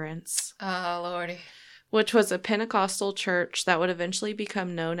Deliverance. Oh, Lordy. Which was a Pentecostal church that would eventually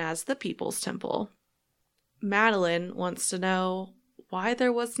become known as the People's Temple. Madeline wants to know why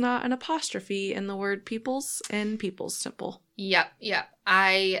there was not an apostrophe in the word people's in People's Temple. Yep.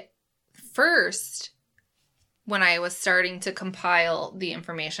 I first, when I was starting to compile the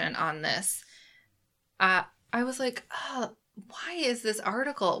information on this, I was like, why is this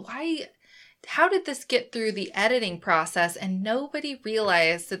article? How did this get through the editing process and nobody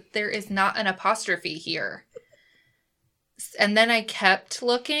realized that there is not an apostrophe here? And then I kept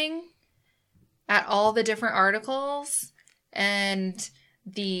looking at all the different articles and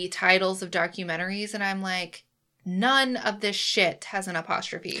the titles of documentaries, and I'm like, none of this shit has an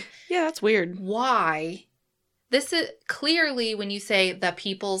apostrophe. Yeah, that's weird. Why? This is clearly, when you say the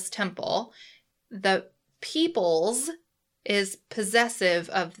People's Temple, the people's is possessive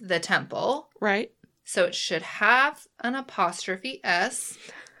of the temple. Right. So it should have an apostrophe S.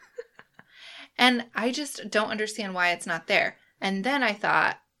 And I just don't understand why it's not there. And then I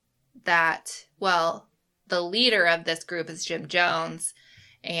thought that, well, the leader of this group is Jim Jones,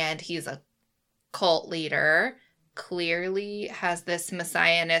 and he's a cult leader, clearly has this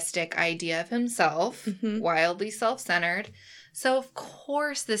messianistic idea of himself, wildly self-centered. So, of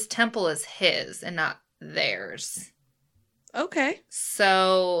course, this temple is his and not theirs. Okay.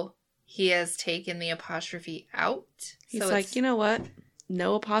 So he has taken the apostrophe out. He's like, you know what?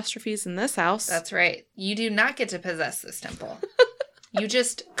 No apostrophes in this house. That's right. You do not get to possess this temple. You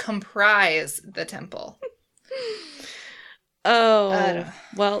just comprise the temple. Oh,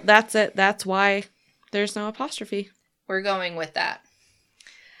 well, that's it. That's why there's no apostrophe. We're going with that.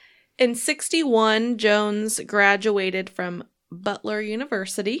 In 1961, Jones graduated from Butler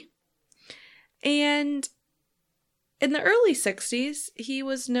University. And in the early 60s, he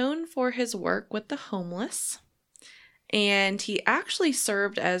was known for his work with the homeless. And he actually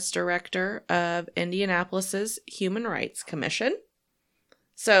served as director of Indianapolis's Human Rights Commission.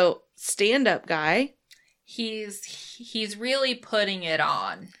 So, stand-up guy. He's really putting it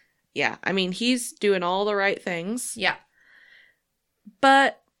on. Yeah, I mean, he's doing all the right things. Yeah.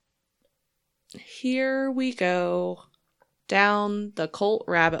 But here we go down the cult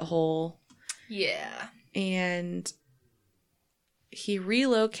rabbit hole. Yeah. And he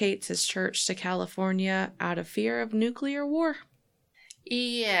relocates his church to California out of fear of nuclear war.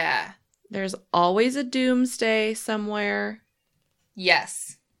 Yeah. There's always a doomsday somewhere.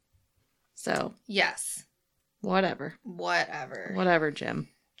 Yes. So. Yes. Whatever, Jim.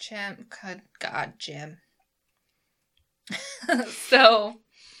 Jim. Good God, Jim. So,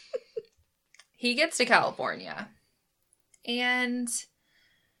 he gets to California. And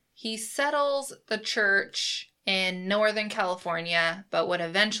he settles the church in Northern California, but would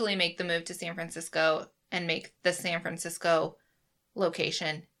eventually make the move to San Francisco and make the San Francisco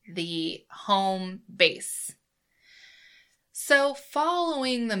location the home base. So,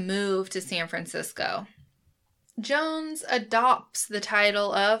 following the move to San Francisco, Jones adopts the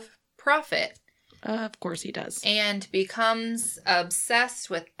title of prophet. Of course he does. And becomes obsessed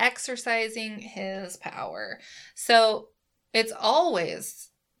with exercising his power. So, it's always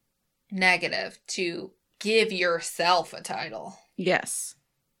negative to give yourself a title. Yes.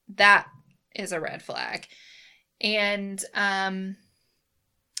 That is a red flag. And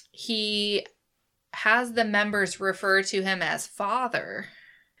he has the members refer to him as father.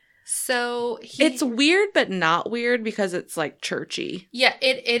 So it's weird, but not weird because it's like churchy. Yeah,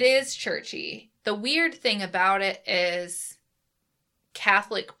 it is churchy. The weird thing about it is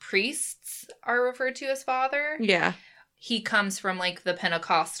Catholic priests are referred to as father. Yeah. He comes from like the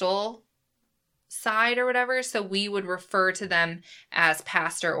Pentecostal side or whatever, so we would refer to them as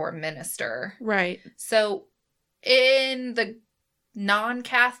pastor or minister. Right. So in the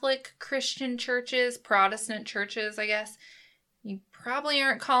non-Catholic Christian churches, Protestant churches, I guess, you probably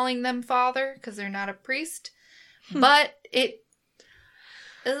aren't calling them father because they're not a priest. But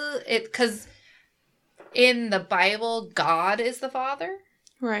because in the Bible, God is the father.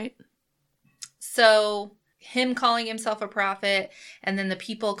 Right. So him calling himself a prophet and then the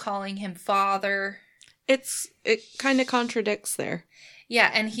people calling him father. It kind of contradicts there.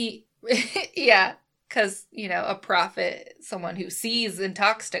 Yeah, and he, yeah, Because, a prophet, someone who sees and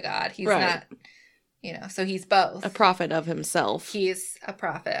talks to God. He's not, so he's both. A prophet of himself. He's a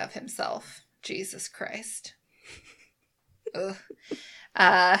prophet of himself. Jesus Christ. Ugh.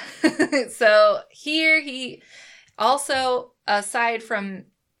 So here he also, aside from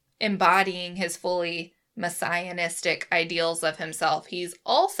embodying his fully messianistic ideals of himself, he's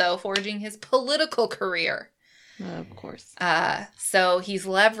also forging his political career. Of course. So he's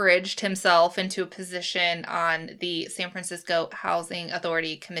leveraged himself into a position on the San Francisco Housing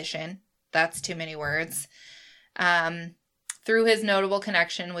Authority Commission. That's too many words. Through his notable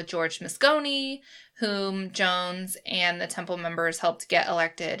connection with George Moscone, whom Jones and the Temple members helped get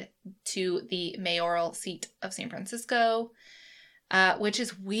elected to the mayoral seat of San Francisco, which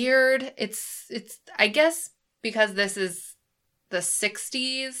is weird. It's I guess because this is the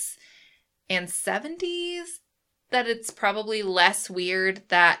 60s and 70s, that it's probably less weird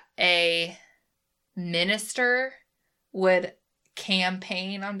that a minister would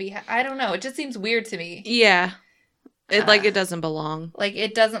campaign on behalf. I don't know. It just seems weird to me. Yeah. It doesn't belong. Like,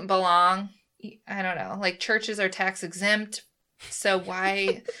 it doesn't belong. I don't know. Like, churches are tax exempt. So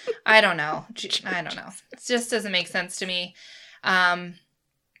why? I don't know. I don't know. It just doesn't make sense to me.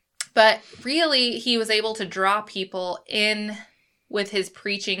 But really, he was able to draw people in with his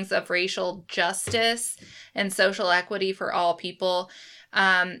preachings of racial justice and social equity for all people.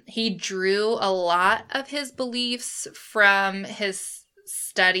 He drew a lot of his beliefs from his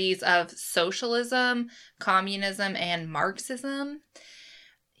studies of socialism, communism, and Marxism.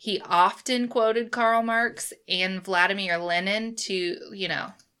 He often quoted Karl Marx and Vladimir Lenin to,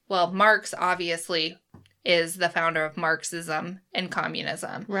 Marx obviously is the founder of Marxism and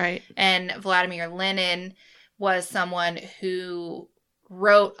communism. Right. And Vladimir Lenin was someone who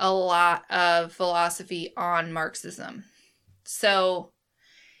wrote a lot of philosophy on Marxism. So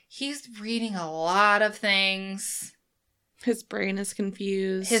he's reading a lot of things. His brain is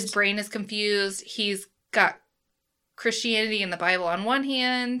confused. He's got Christianity and the Bible on one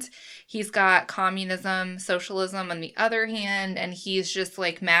hand. He's got communism, socialism on the other hand. And he's just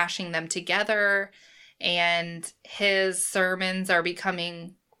like mashing them together. And his sermons are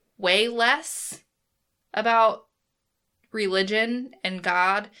becoming way less about religion and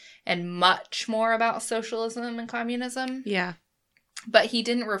God and much more about socialism and communism. Yeah. But he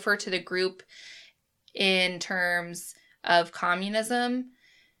didn't refer to the group in terms of communism.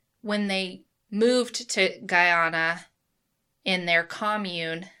 When they moved to Guyana in their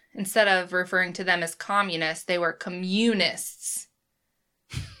commune, instead of referring to them as communists, they were communists.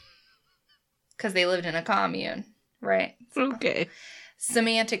 Because they lived in a commune, right? So, okay.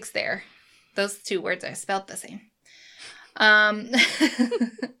 Semantics there. Those two words I spelled the same.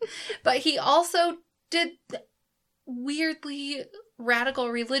 But he also did weirdly radical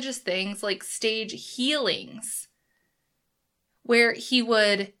religious things like stage healings, where he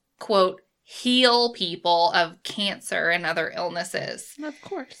would, quote, heal people of cancer and other illnesses. Of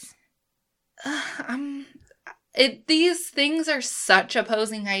course. These things are such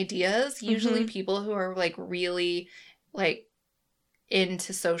opposing ideas. Usually people who are like really like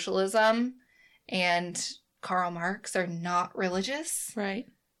into socialism and Karl Marx are not religious. Right.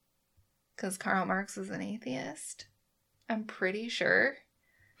 Because Karl Marx was an atheist. I'm pretty sure.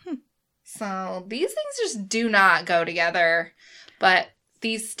 So these things just do not go together. But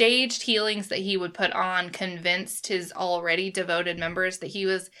these staged healings that he would put on convinced his already devoted members that he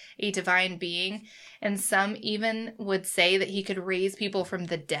was a divine being. And some even would say that he could raise people from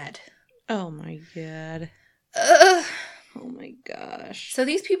the dead. Oh my God. Oh my gosh. So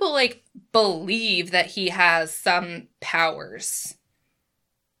these people, like, believe that he has some powers.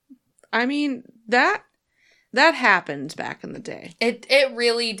 I mean, that happened back in the day. It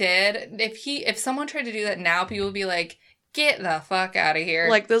really did. If someone tried to do that now, people would be like, get the fuck out of here.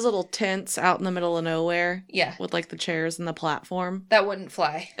 Like those little tents out in the middle of nowhere. Yeah. With like the chairs and the platform. That wouldn't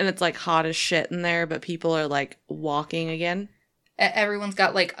fly. And it's like hot as shit in there, but people are like walking again. Everyone's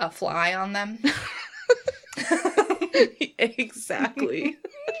got like a fly on them. Exactly.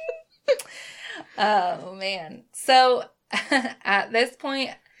 Oh, man. So at this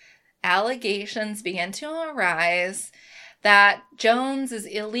point, allegations began to arise that Jones is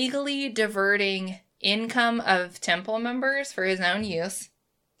illegally diverting income of temple members for his own use.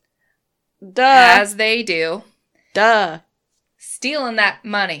 Duh. As they do. Duh. Stealing that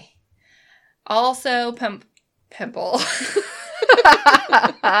money. Also, temple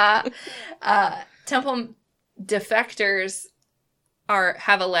defectors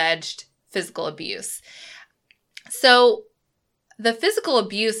have alleged physical abuse. So the physical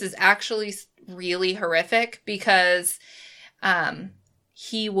abuse is actually really horrific because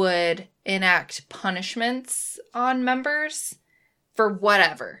he would enact punishments on members for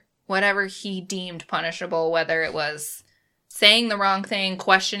whatever he deemed punishable, whether it was saying the wrong thing,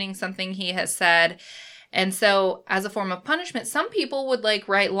 questioning something he has said. And so as a form of punishment, some people would like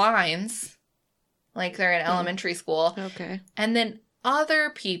write lines like they're in elementary school. Okay. And then other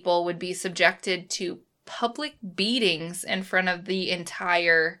people would be subjected to public beatings in front of the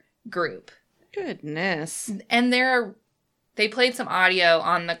entire group. Goodness. And they played some audio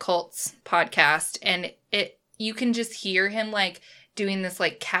on the Cults podcast, and you can just hear him like doing this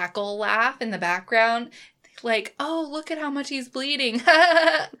like cackle laugh in the background. Like, oh, look at how much he's bleeding.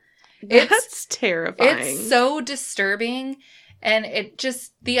 That's terrifying. It's so disturbing. And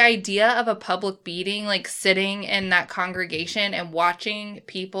the idea of a public beating, like sitting in that congregation and watching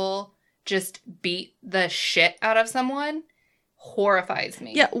people just beat the shit out of someone horrifies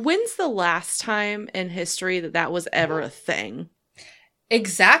me. Yeah, when's the last time in history that was ever a thing?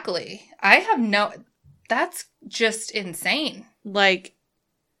 Exactly. That's just insane. Like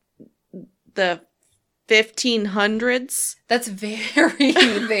the 1500s? That's very,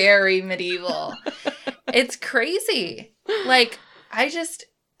 very medieval. It's crazy. Like,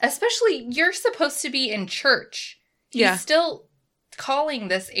 especially, you're supposed to be in church. He's still calling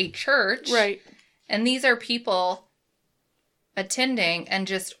this a church. Right. And these are people attending and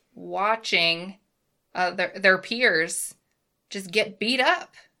just watching their peers just get beat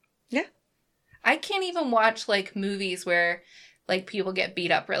up. Yeah. I can't even watch, like, movies where, like, people get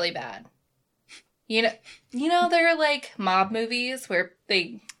beat up really bad. You know, there are, like, mob movies where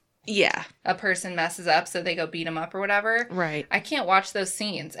a person messes up, so they go beat them up or whatever. Right. I can't watch those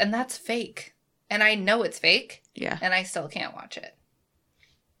scenes, and that's fake. And I know it's fake. Yeah. And I still can't watch it.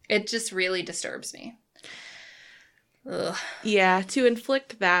 It just really disturbs me. Ugh. Yeah, to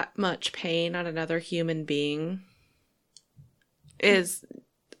inflict that much pain on another human being is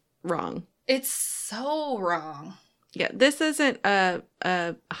wrong. It's so wrong. Yeah, this isn't a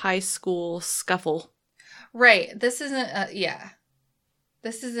high school scuffle. Right. This isn't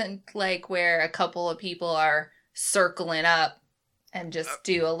This isn't like where a couple of people are circling up and just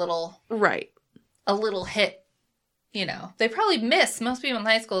do a little hit. You know, they probably miss. Most people in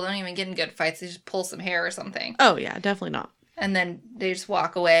high school don't even get in good fights. They just pull some hair or something. Oh, yeah, definitely not. And then they just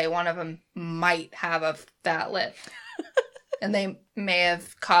walk away. One of them might have a fat lip. And they may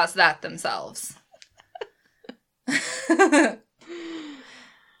have caused that themselves.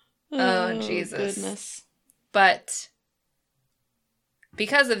 Oh, Jesus. Goodness. But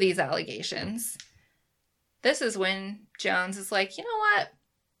because of these allegations, this is when Jones is like, you know what?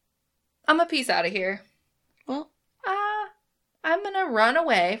 I'm a piece out of here. Well, I'm going to run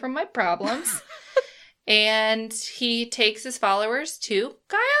away from my problems. And he takes his followers to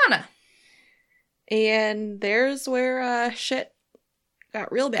Guyana. And there's where shit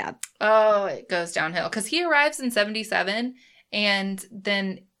got real bad. Oh, it goes downhill. Because he arrives in 1977, and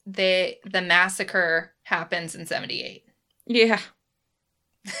then the massacre happens in 1978. Yeah.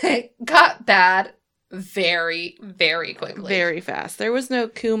 It got bad very, very quickly. Very fast. There was no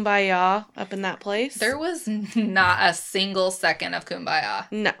kumbaya up in that place. There was not a single second of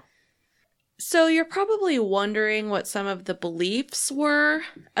kumbaya. No. So you're probably wondering what some of the beliefs were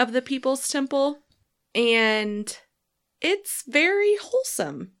of the People's Temple. And it's very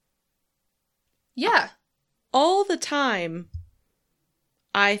wholesome. Yeah. All the time,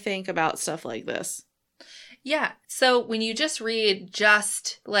 I think about stuff like this. Yeah. So when you just read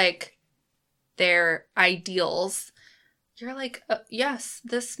like their ideals, you're like, yes,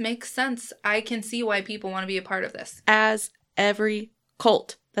 this makes sense. I can see why people want to be a part of this. As every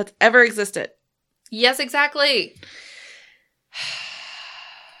cult that's ever existed. Yes, exactly.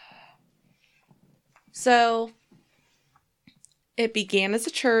 So, it began as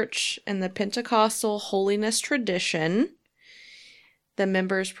a church in the Pentecostal holiness tradition. The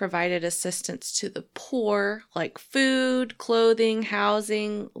members provided assistance to the poor, like food, clothing,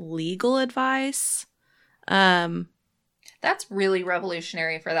 housing, legal advice. That's really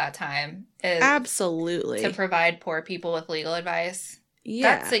revolutionary for that time. Absolutely. To provide poor people with legal advice.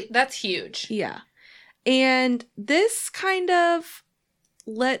 Yeah. That's huge. Yeah. And this kind of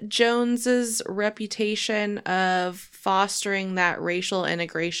let Jones's reputation of fostering that racial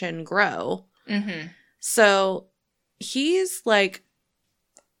integration grow. Mm-hmm. So he's like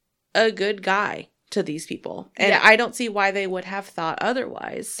a good guy to these people. And I don't see why they would have thought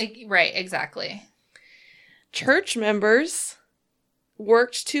otherwise. Right, exactly. Church members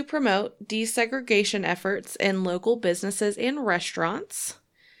worked to promote desegregation efforts in local businesses and restaurants.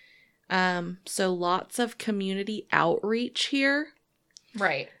 So lots of community outreach here.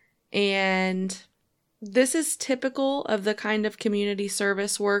 Right. And this is typical of the kind of community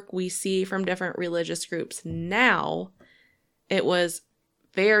service work we see from different religious groups now. It was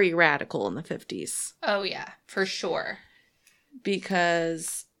very radical in the 50s. Oh, yeah, for sure.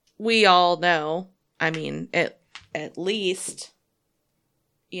 Because we all know, I mean, at least,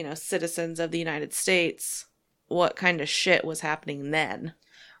 you know, citizens of the United States, what kind of shit was happening then.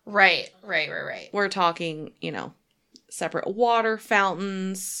 Right. We're talking, you know, separate water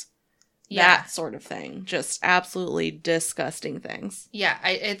fountains, that sort of thing. Just absolutely disgusting things. Yeah,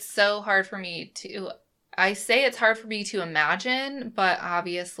 it's so hard for me to... I say it's hard for me to imagine, but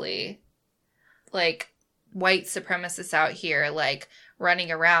obviously, like, white supremacists out here, like,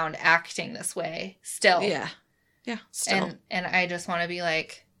 running around acting this way still. Yeah, still. And I just want to be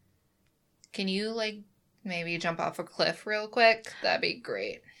like, can you, like, maybe jump off a cliff real quick? That'd be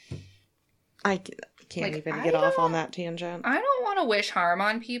great. I can't even get off on that tangent. I don't want to wish harm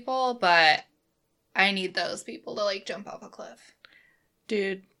on people, but I need those people to, like, jump off a cliff.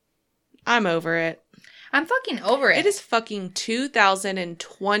 Dude, I'm over it. I'm fucking over it. It is fucking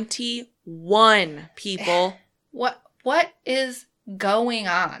 2021, people. What is going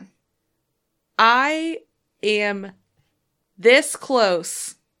on? I am this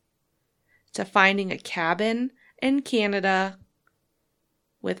close to finding a cabin in Canada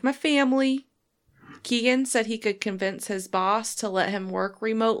with my family. Keegan said he could convince his boss to let him work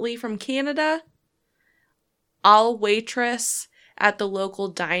remotely from Canada. I'll waitress at the local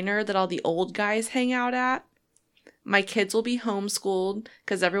diner that all the old guys hang out at. My kids will be homeschooled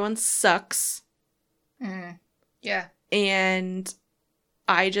because everyone sucks. Yeah. And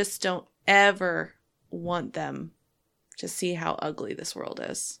I just don't ever want them to see how ugly this world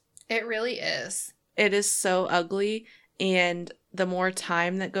is. It really is. It is so ugly. And the more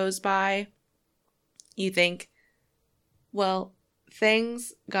time that goes by, you think, well,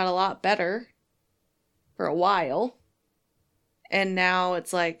 things got a lot better for a while. And now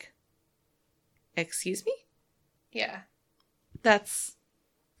it's like, excuse me? Yeah. That's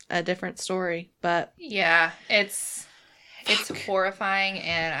a different story, but... Yeah, it's horrifying,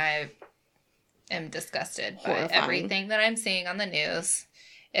 and I am disgusted by everything that I'm seeing on the news.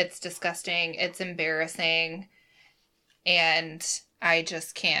 It's disgusting. It's embarrassing. And I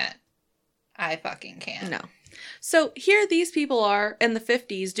just can't. I fucking can't. No. So here these people are in the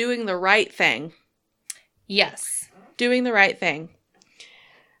 50s doing the right thing. Yes. Doing the right thing.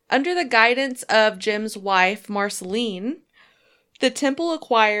 Under the guidance of Jim's wife, Marceline, the temple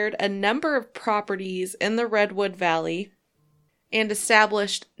acquired a number of properties in the Redwood Valley and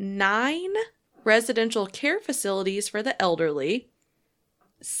established 9 residential care facilities for the elderly,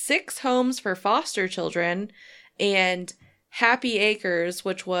 6 homes for foster children, and Happy Acres,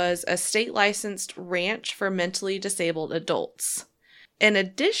 which was a state-licensed ranch for mentally disabled adults. In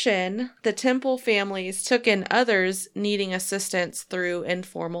addition, the Temple families took in others needing assistance through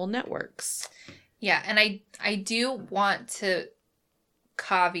informal networks. Yeah, and I do want to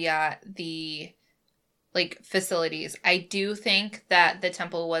caveat the, like, facilities. I do think that the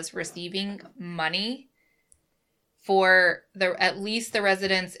Temple was receiving money for at least the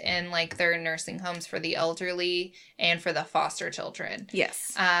residents in, like, their nursing homes for the elderly and for the foster children.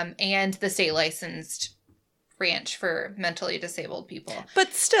 Yes. And the state licensed ranch for mentally disabled people.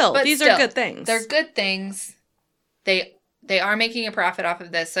 But still, these are good things. They're good things. They are making a profit off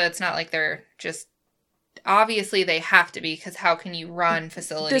of this, so it's not like they're just... Obviously, they have to be, because how can you run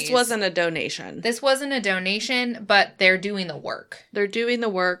facilities? This wasn't a donation. This wasn't a donation, but they're doing the work. They're doing the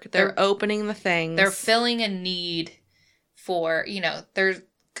work. They're opening the things. They're filling a need for, you know, there's...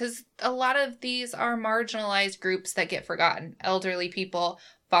 Because a lot of these are marginalized groups that get forgotten. Elderly people,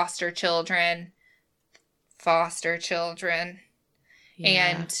 foster children,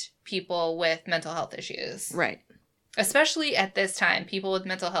 and people with mental health issues. Right. Especially at this time, people with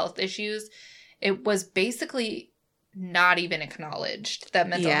mental health issues, it was basically not even acknowledged that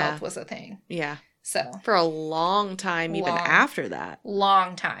mental health was a thing. Yeah. So. For a long time, even after that.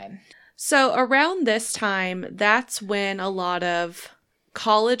 Long time. So around this time, that's when a lot of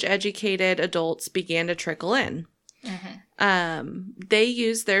college-educated adults began to trickle in. They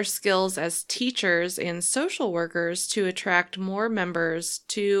used their skills as teachers and social workers to attract more members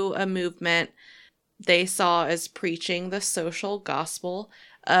to a movement they saw as preaching the social gospel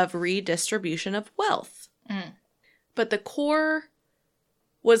of redistribution of wealth. But the core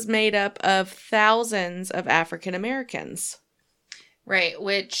was made up of thousands of African Americans. Right,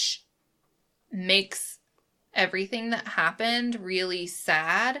 which makes everything that happened really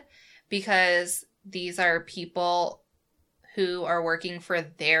sad, because these are people who are working for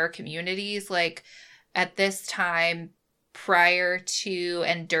their communities. Like, at this time, prior to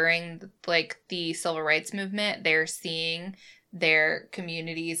and during like the civil rights movement, they're seeing their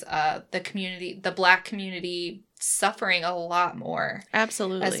communities, the Black community suffering a lot more.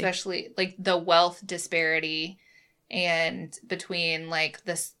 Absolutely. Especially like the wealth disparity and between like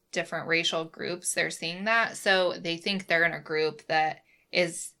this different racial groups, they're seeing that. So they think they're in a group that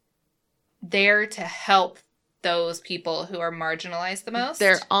is there to help those people who are marginalized the most.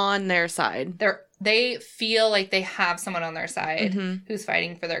 They're on their side. They feel like they have someone on their side mm-hmm. who's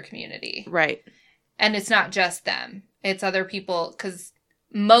fighting for their community. Right. And it's not just them. It's other people, because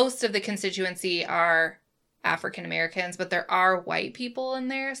most of the constituency are African Americans, but there are white people in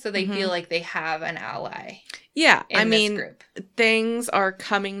there, so they mm-hmm. feel like they have an ally. Yeah, I mean, group. Things are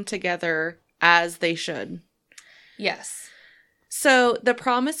coming together as they should. Yes. So the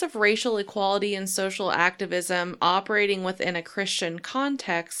promise of racial equality and social activism operating within a Christian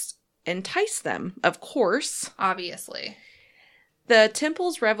context enticed them, of course. Obviously. The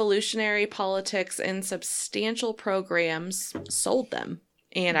Temple's revolutionary politics and substantial programs sold them,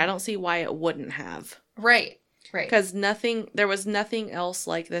 and I don't see why it wouldn't have. Right. Because there was nothing else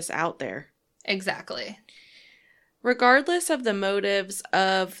like this out there. Exactly. Regardless of the motives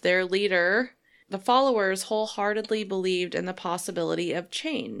of their leader, the followers wholeheartedly believed in the possibility of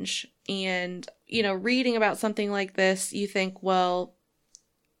change. And, reading about something like this, you think, well,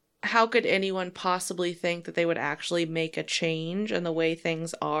 how could anyone possibly think that they would actually make a change in the way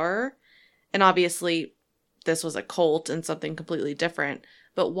things are? And obviously, this was a cult and something completely different.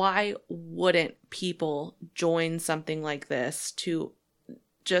 But why wouldn't people join something like this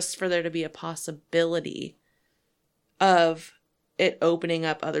just for there to be a possibility of it opening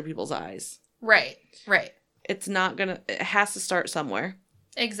up other people's eyes? Right. It has to start somewhere.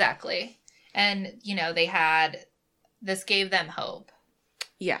 Exactly. And, this gave them hope.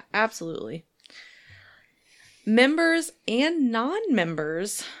 Yeah, absolutely. Members and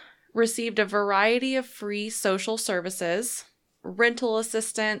non-members received a variety of free social services, rental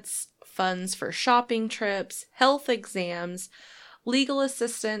assistance, funds for shopping trips, health exams, legal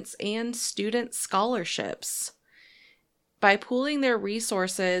assistance, and student scholarships. By pooling their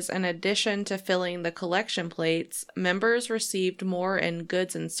resources in addition to filling the collection plates, members received more in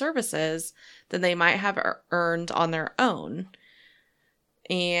goods and services than they might have earned on their own.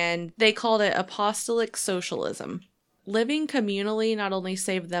 And they called it apostolic socialism. Living communally not only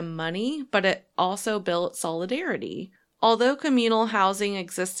saved them money, but it also built solidarity. Although communal housing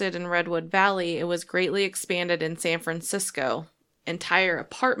existed in Redwood Valley, it was greatly expanded in San Francisco. Entire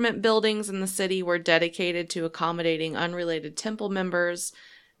apartment buildings in the city were dedicated to accommodating unrelated Temple members.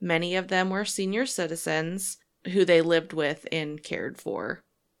 Many of them were senior citizens who they lived with and cared for.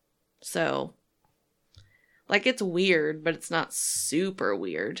 So, it's weird, but it's not super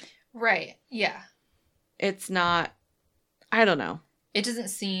weird. Right, yeah. It's not, I don't know. It doesn't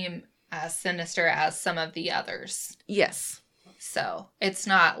seem as sinister as some of the others. Yes. So, it's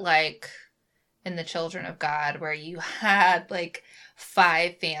not like in the Children of God where you had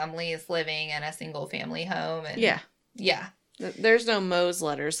 5 families living in a single family home. And yeah. Yeah. There's no Moe's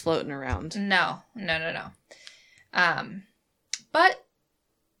letters floating around. No. But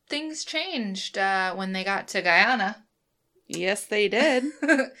things changed when they got to Guyana. Yes, they did.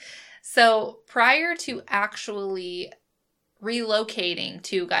 So prior to actually relocating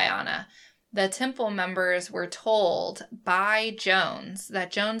to Guyana, the Temple members were told by Jones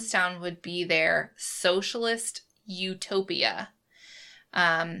that Jonestown would be their socialist utopia.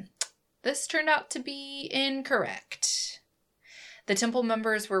 This turned out to be incorrect. The Temple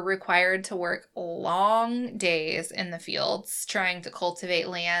members were required to work long days in the fields trying to cultivate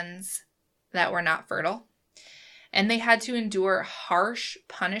lands that were not fertile. And they had to endure harsh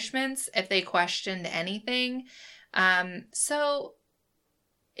punishments if they questioned anything. So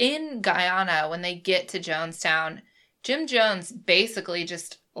in Guyana, when they get to Jonestown, Jim Jones basically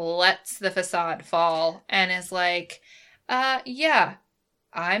just lets the facade fall and is like, yeah,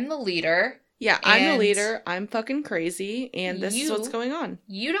 I'm the leader. Yeah, I'm the leader. I'm fucking crazy, and this is what's going on.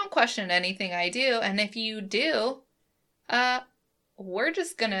 You don't question anything I do, and if you do, we're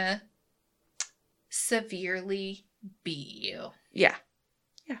just gonna severely beat you. Yeah.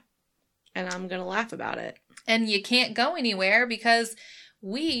 And I'm gonna laugh about it. And you can't go anywhere because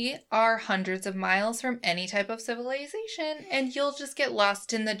we are hundreds of miles from any type of civilization, and you'll just get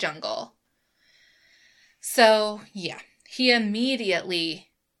lost in the jungle. So, yeah, he immediately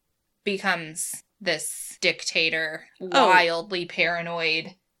becomes this dictator, wildly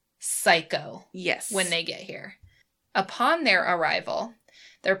paranoid psycho. Yes. When they get here. Upon their arrival,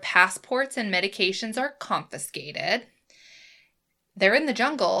 their passports and medications are confiscated. They're in the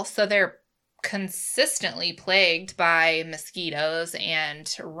jungle, so they're consistently plagued by mosquitoes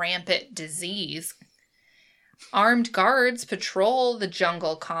and rampant disease. Armed guards patrol the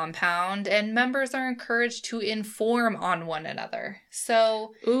jungle compound, and members are encouraged to inform on one another.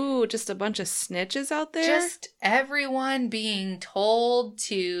 So, ooh, just a bunch of snitches out there? Just everyone being told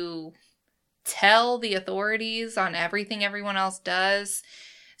to tell the authorities on everything everyone else does.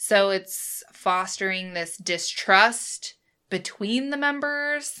 So it's fostering this distrust between the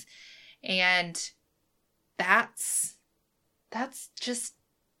members, and that's just,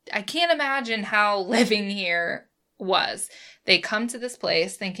 I can't imagine how living here was. They come to this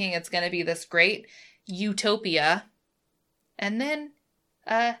place thinking it's going to be this great utopia, and then,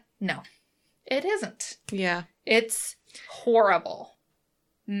 no, it isn't. Yeah. It's horrible.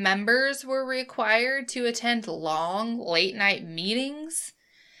 Members were required to attend long, late-night meetings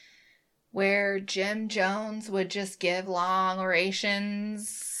where Jim Jones would just give long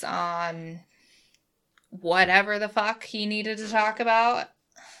orations on whatever the fuck he needed to talk about.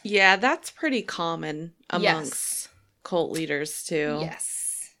 Yeah, that's pretty common amongst cult leaders, too.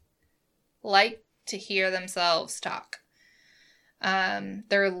 Yes. Like to hear themselves talk.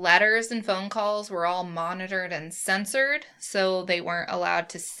 Their letters and phone calls were all monitored and censored, so they weren't allowed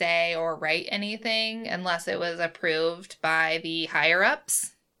to say or write anything unless it was approved by the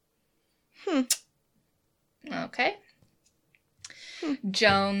higher-ups. Okay.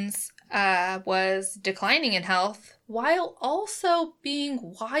 Jones was declining in health while also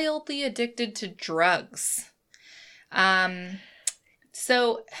being wildly addicted to drugs.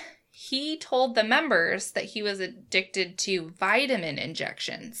 So he told the members that he was addicted to vitamin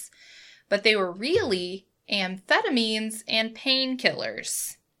injections, but they were really amphetamines and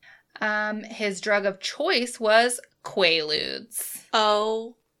painkillers. His drug of choice was Quaaludes.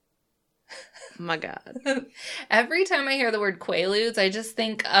 Oh my God. Every time I hear the word Quaaludes, I just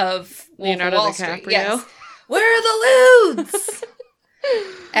think of Leonardo Wall DiCaprio. Street. Yes. Where are the ludes?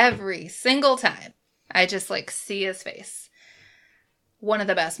 Every single time. I just see his face. One of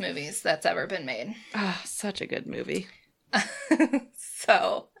the best movies that's ever been made. Ah, such a good movie.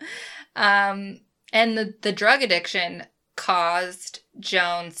 So, and the drug addiction caused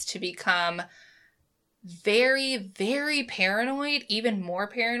Jones to become very, very paranoid, even more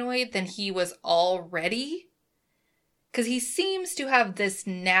paranoid than he was already. Because he seems to have this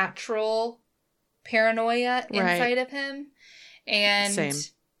natural paranoia inside of him. And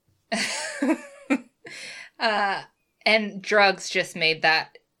same. And drugs just made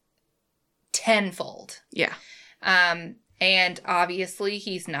that tenfold. Yeah. And obviously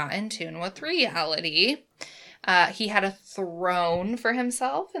he's not in tune with reality. He had a throne for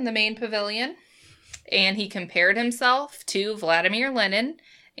himself in the main pavilion, and he compared himself to Vladimir Lenin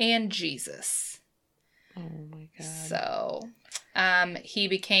and Jesus. Oh my God. So, he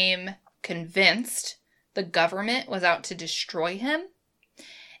became convinced the government was out to destroy him,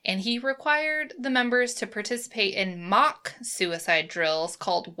 and he required the members to participate in mock suicide drills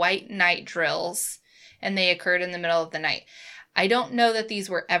called White Night drills, and they occurred in the middle of the night. I don't know that these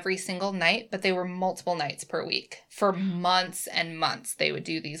were every single night, but they were multiple nights per week. For months and months, they would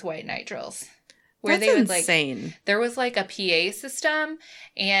do these White Night drills. Where That's they would insane. There was a PA system,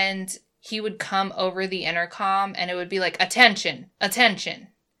 and he would come over the intercom, and it would be attention, attention.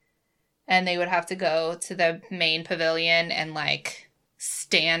 And they would have to go to the main pavilion and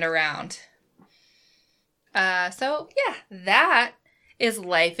stand around. So yeah, that is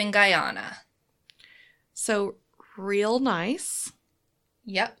life in Guyana. So real nice.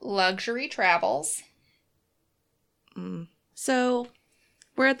 Yep, luxury travels. So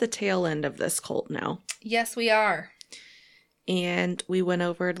we're at the tail end of this cult now. Yes, we are. And we went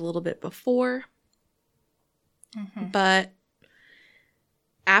over it a little bit before. Mm-hmm. But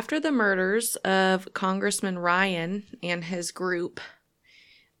after the murders of Congressman Ryan and his group,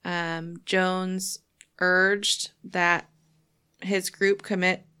 Jones urged that his group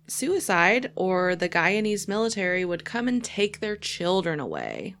commit suicide or the Guyanese military would come and take their children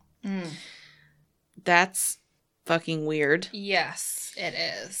away. That's fucking weird. Yes, it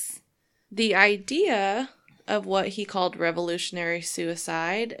is. The idea of what he called revolutionary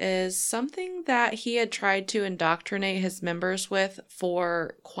suicide is something that he had tried to indoctrinate his members with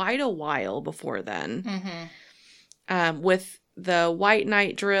for quite a while before then. Mm-hmm. With the White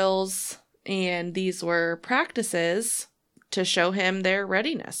Night drills, and these were practices to show him their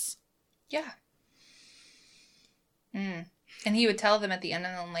readiness. Yeah. And he would tell them at the end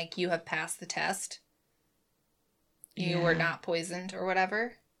of them, you have passed the test. You were not poisoned or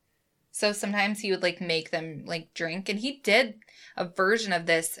whatever. So sometimes he would make them drink. And he did a version of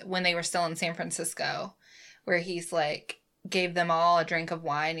this when they were still in San Francisco, where he's gave them all a drink of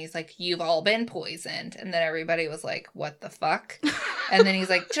wine. He's like, you've all been poisoned. And then everybody was like, what the fuck? And then he's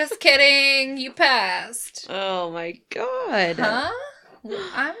like, just kidding, you passed. Oh my God. Huh?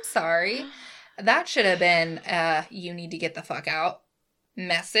 I'm sorry. That should have been you need to get the fuck out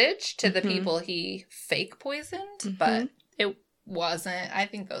message to the people he fake poisoned, but it wasn't. I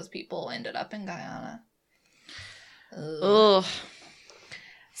think those people ended up in Guyana. Ugh.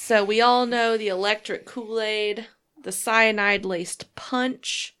 So we all know the electric Kool-Aid, the cyanide-laced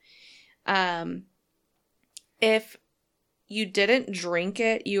punch. If you didn't drink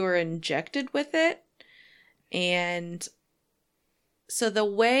it, you were injected with it. And so the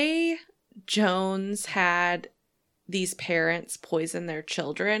way Jones had these parents poison their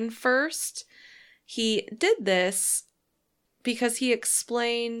children first, he did this because he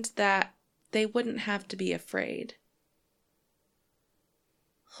explained that they wouldn't have to be afraid.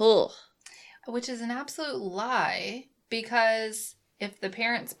 Ugh. Which is an absolute lie, because if the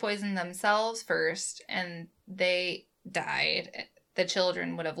parents poisoned themselves first and they died, the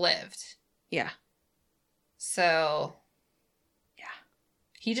children would have lived. Yeah. So, yeah.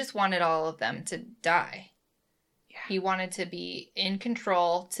 He just wanted all of them to die. Yeah. He wanted to be in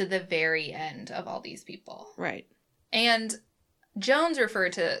control to the very end of all these people. Right. And Jones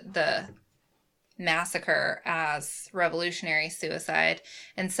referred to the massacre as revolutionary suicide,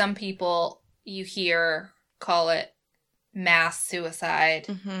 and some people you hear call it mass suicide,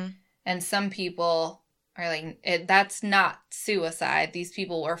 and some people are like, that's not suicide, these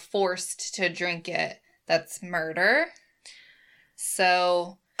people were forced to drink it, that's murder.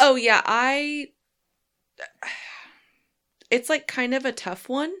 So oh yeah, it's like kind of a tough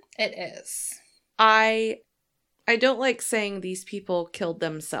one. It is. I don't like saying these people killed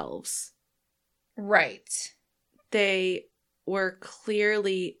themselves. Right. They were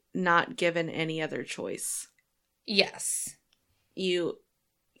clearly not given any other choice. Yes. You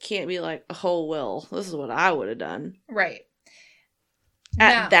can't be like, oh, well, this is what I would have done. Right.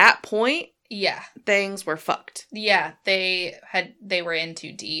 At that point, yeah, things were fucked. Yeah, they were in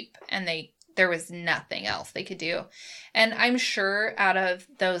too deep, and there was nothing else they could do. And I'm sure out of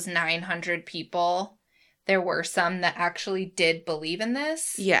those 900 people, there were some that actually did believe in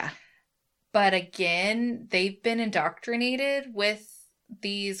this. Yeah. But again, they've been indoctrinated with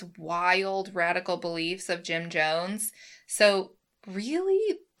these wild, radical beliefs of Jim Jones. So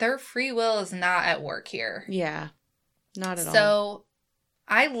really, their free will is not at work here. Yeah, not at all. So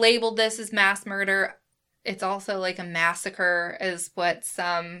I labeled this as mass murder. It's also like a massacre is what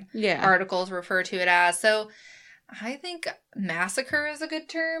some articles refer to it as. So I think massacre is a good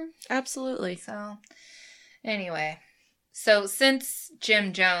term. Absolutely. So anyway, so since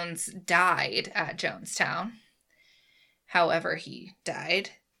Jim Jones died at Jonestown, however he died,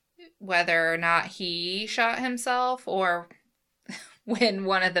 whether or not he shot himself or when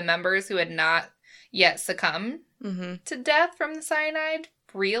one of the members who had not yet succumbed to death from the cyanide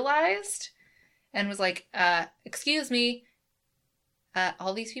realized and was like, excuse me,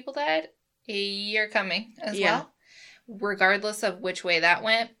 all these people died? You're coming as well. Regardless of which way that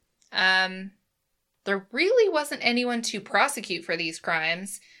went, there really wasn't anyone to prosecute for these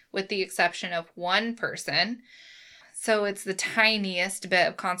crimes, with the exception of one person. So it's the tiniest bit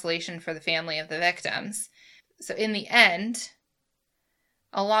of consolation for the family of the victims. So in the end,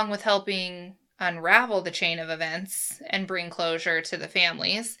 along with helping unravel the chain of events and bring closure to the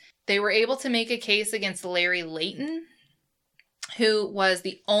families, they were able to make a case against Larry Layton, who was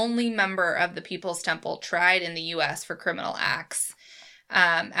the only member of the People's Temple tried in the U.S. for criminal acts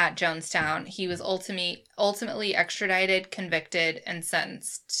at Jonestown. He was ultimately extradited, convicted, and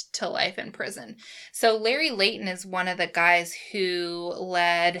sentenced to life in prison. So Larry Layton is one of the guys who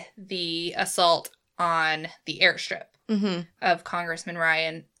led the assault on the airstrip of Congressman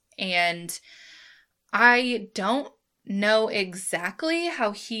Ryan. And I don't know exactly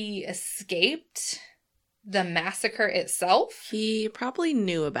how he escaped the massacre itself. He probably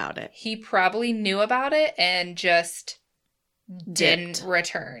knew about it. And just didn't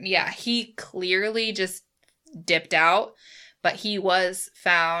return. Yeah, he clearly just dipped out, but he was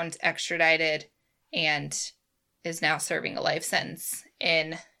found, extradited, and is now serving a life sentence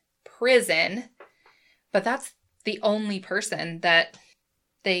in prison. But that's the only person that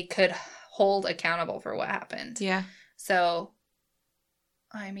they could hold accountable for what happened. Yeah. So,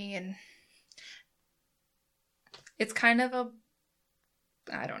 I mean, it's kind of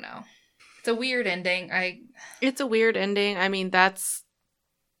I don't know. It's a weird ending. It's a weird ending. I mean,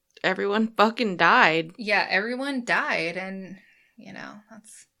 everyone fucking died. Yeah, everyone died, and,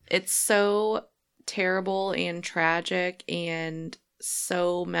 that's... It's so terrible and tragic and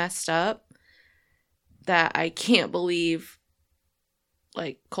so messed up. that I can't believe,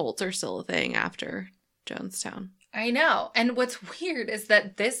 like, cults are still a thing after Jonestown. I know. And what's weird is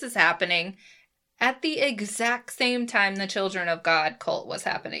that this is happening at the exact same time the Children of God cult was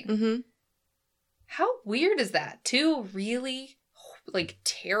happening. Mm-hmm. How weird is that? Two really, like,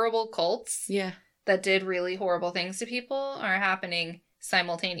 terrible cults that did really horrible things to people are happening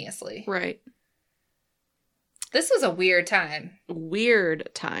simultaneously. Right. This was a weird time. Weird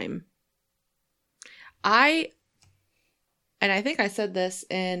time. And I think I said this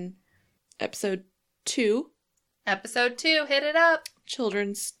in episode 2. Episode 2, hit it up.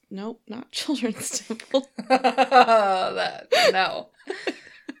 Nope, not Children's Temple. No.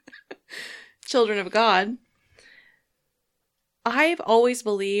 Children of God. I've always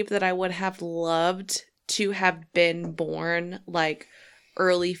believed that I would have loved to have been born like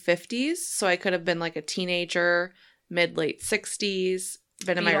early 50s. So I could have been like a teenager, mid-late 60s,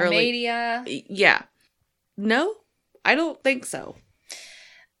 been in my early... Yeah. No, I don't think so.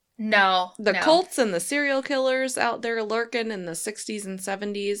 No. The cults and the serial killers out there lurking in the 60s and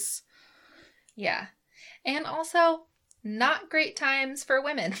 70s. Yeah. And also, not great times for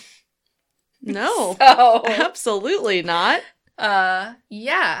women. No. So, absolutely not.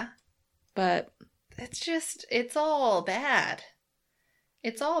 Yeah. But it's all bad.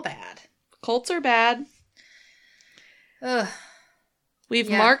 It's all bad. Cults are bad. Ugh. We've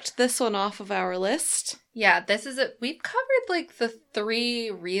marked this one off of our list. Yeah, this is it. We've covered like the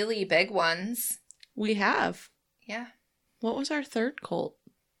 3 really big ones. We have. Yeah. What was our third cult?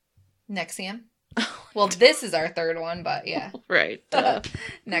 NXIVM. Well, this is our third one, but yeah. Right.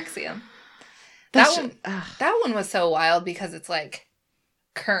 NXIVM. That one was so wild because it's like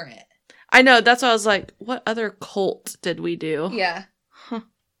current. I know. That's why I was like, what other cult did we do? Yeah. Huh.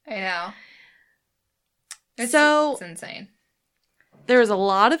 I know. It's insane. There's a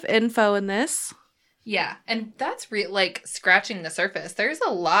lot of info in this. Yeah. And that's like scratching the surface. There's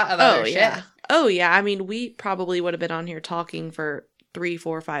a lot of other shit. Oh, yeah. I mean, we probably would have been on here talking for 3,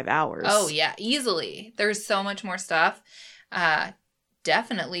 4, 5 hours. Oh, yeah. Easily. There's so much more stuff.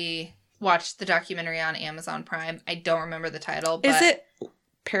 Definitely watch the documentary on Amazon Prime. I don't remember the title, but... Is it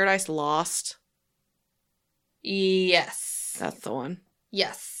Paradise Lost? Yes. That's the one.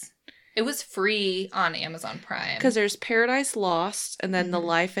 Yes. It was free on Amazon Prime. Because there's Paradise Lost and then The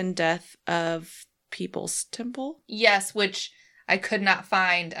Life and Death of People's Temple. Yes, which I could not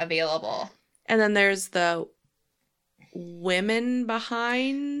find available. And then there's the Women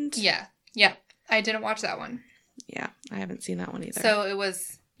Behind. Yeah. Yeah. I didn't watch that one. Yeah. I haven't seen that one either. So it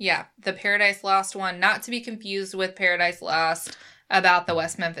was, the Paradise Lost one. Not to be confused with Paradise Lost about the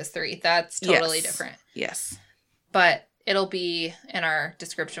West Memphis 3. That's totally different. Yes. But it'll be in our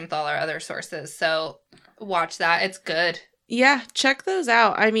description with all our other sources. So watch that. It's good. Yeah, check those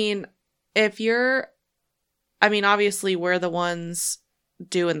out. I mean, obviously we're the ones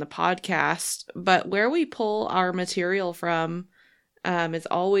doing the podcast, but where we pull our material from is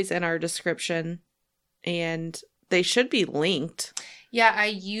always in our description, and they should be linked. Yeah, I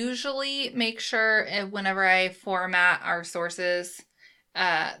usually make sure whenever I format our sources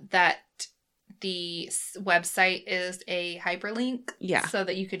that the website is a hyperlink. Yeah. So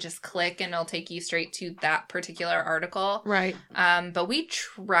that you could just click and it'll take you straight to that particular article. Right. But we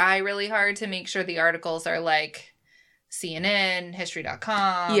try really hard to make sure the articles are like CNN,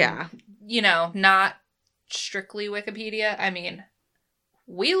 History.com. Yeah. Not strictly Wikipedia. I mean,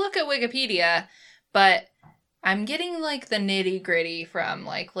 we look at Wikipedia, but I'm getting like the nitty gritty from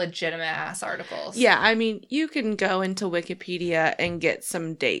like legitimate ass articles. Yeah. I mean, you can go into Wikipedia and get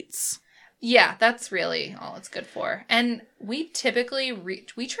some dates. Yeah, that's really all it's good for. And we typically,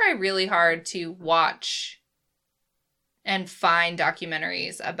 we try really hard to watch and find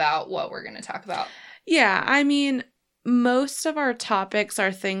documentaries about what we're going to talk about. Yeah, I mean, most of our topics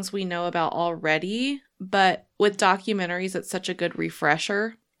are things we know about already, but with documentaries, it's such a good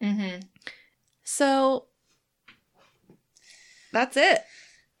refresher. Mm-hmm. So, that's it.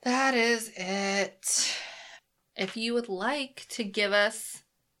 That is it. If you would like to give us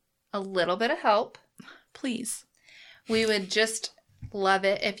a little bit of help, please, we would just love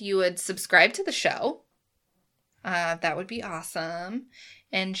it if you would subscribe to the show. That would be awesome.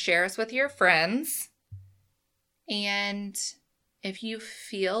 And share us with your friends. And if you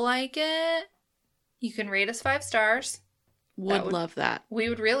feel like it, you can rate us 5 stars. Would love that. We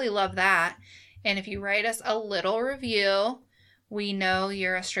would really love that. And if you write us a little review, we know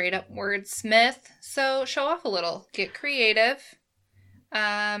you're a straight up wordsmith, so show off a little. Get creative.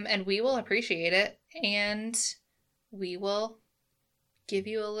 And we will appreciate it. And we will give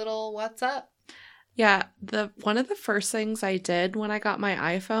you a little what's up. Yeah, one of the first things I did when I got my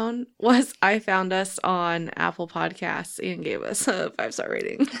iPhone was I found us on Apple Podcasts and gave us a 5-star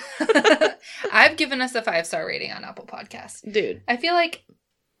rating. I've given us a 5-star rating on Apple Podcasts. Dude. I feel like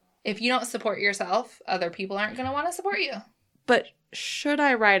if you don't support yourself, other people aren't going to want to support you. But should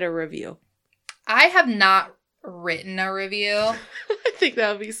I write a review? I have not written a review. I think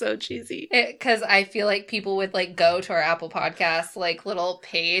that would be so cheesy. Because I feel like people would like go to our Apple Podcasts like little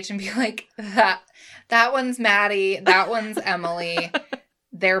page and be like, that one's Maddie, that one's Emily.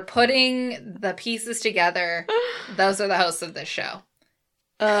 They're putting the pieces together. Those are the hosts of this show.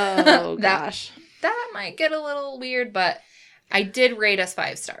 Oh, gosh. That might get a little weird, but I did rate us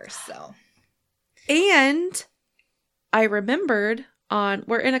 5 stars, so. And I remembered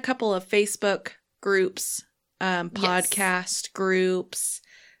we're in a couple of Facebook groups, podcast groups.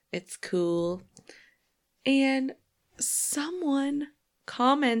 It's cool. And someone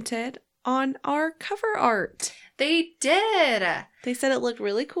commented on our cover art. They did. They said it looked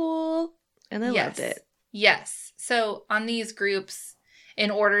really cool and they loved it. Yes. So on these groups,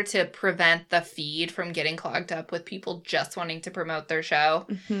 in order to prevent the feed from getting clogged up with people just wanting to promote their show,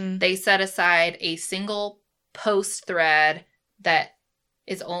 they set aside a single post thread that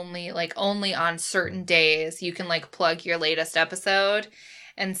is only on certain days you can like plug your latest episode.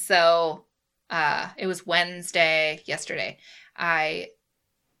 And so it was Wednesday, yesterday. I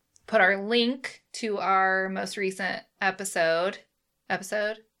put our link to our most recent episode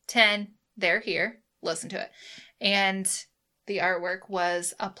 10. They're here. Listen to it. And the artwork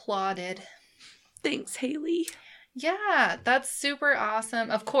was applauded. Thanks, Haley. Yeah, that's super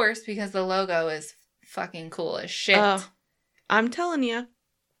awesome. Of course, because the logo is fucking cool as shit. I'm telling you,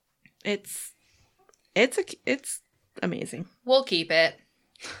 it's amazing. We'll keep it.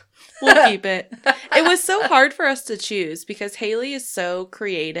 We'll keep it. It was so hard for us to choose because Haley is so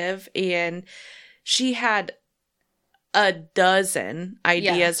creative and she had a dozen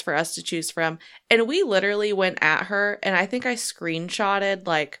ideas for us to choose from. And we literally went at her and I think I screenshotted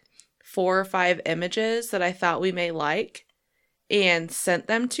like 4 or 5 images that I thought we may like and sent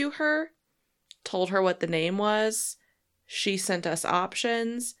them to her, told her what the name was. She sent us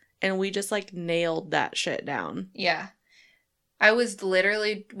options and we just like nailed that shit down. Yeah. I was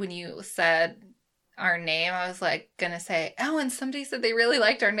literally, when you said our name, I was like gonna say, oh, and somebody said they really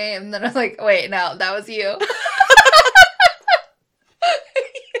liked our name. And then I was like, wait, no, that was you.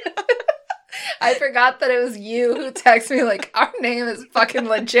 I forgot that it was you who texted me like, our name is fucking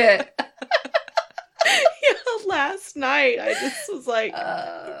legit. Yeah, last night I just was like,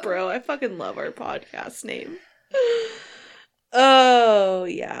 bro, I fucking love our podcast name. Oh,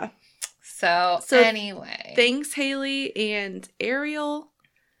 yeah. So anyway. Thanks, Haley and Ariel.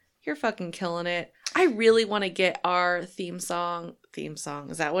 You're fucking killing it. I really want to get our theme song.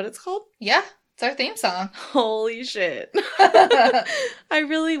 Is that what it's called? Yeah, it's our theme song. Holy shit. I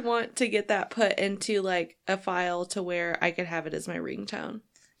really want to get that put into like a file to where I could have it as my ringtone.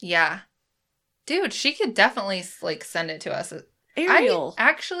 Yeah. Dude, she could definitely like send it to us. Ariel.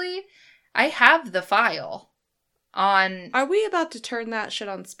 I have the file. Are we about to turn that shit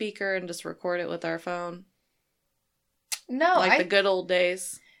on speaker and just record it with our phone? No. Like the good old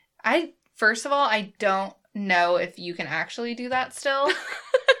days? First of all, I don't know if you can actually do that still.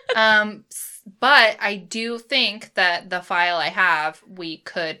 But I do think that the file I have, we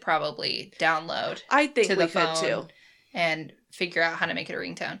could probably download. I think to we the phone could too. And figure out how to make it a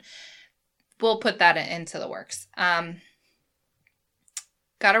ringtone. We'll put that into the works. Gotta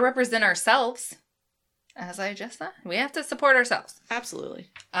represent ourselves. As I just said, we have to support ourselves. Absolutely.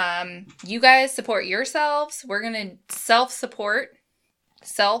 You guys support yourselves. We're going to self-support,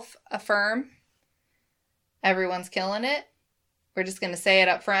 self-affirm. Everyone's killing it. We're just going to say it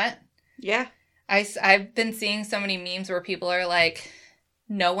up front. Yeah. I've been seeing so many memes where people are like,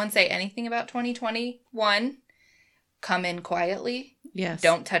 no one say anything about 2021. Come in quietly. Yes.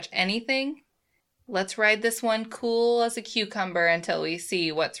 Don't touch anything. Let's ride this one cool as a cucumber until we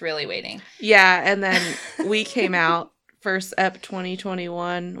see what's really waiting. Yeah, and then we came out, first ep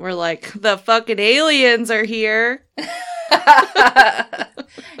 2021. We're like, the fucking aliens are here.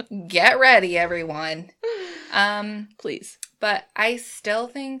 Get ready, everyone. Please. But I still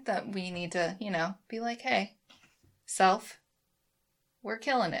think that we need to, be like, hey, self, we're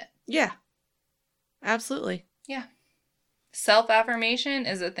killing it. Yeah. Absolutely. Yeah. Self-affirmation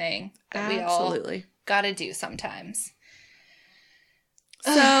is a thing that we all gotta do sometimes.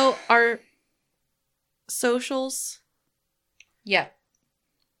 So, our socials. Yeah.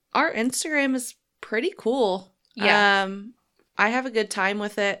 Our Instagram is pretty cool. Yeah. I have a good time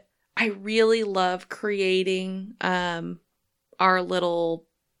with it. I really love creating our little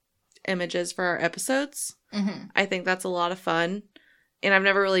images for our episodes. Mm-hmm. I think that's a lot of fun. And I've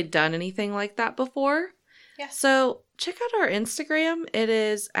never really done anything like that before. Yeah. So check out our Instagram. It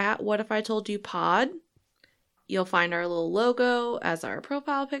is at What If I Told You Pod. You'll find our little logo as our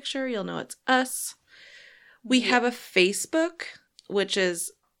profile picture. You'll know it's us. We have a Facebook, which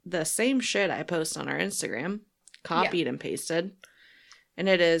is the same shit I post on our Instagram. Copied and pasted. And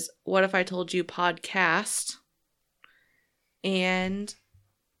it is What If I Told You Podcast. And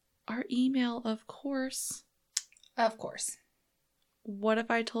our email, of course. Of course. What If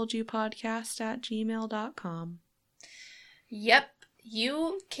I Told You Podcast at gmail.com. Yep.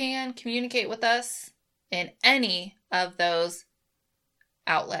 You can communicate with us in any of those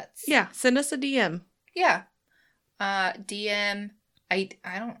outlets. Yeah. Send us a DM. Yeah. DM.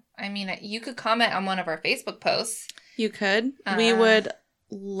 You could comment on one of our Facebook posts. You could. We would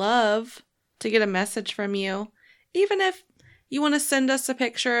love to get a message from you. Even if you want to send us a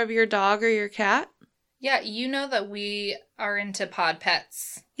picture of your dog or your cat. Yeah, you know that we are into pod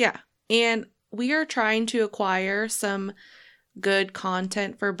pets. Yeah. And we are trying to acquire some good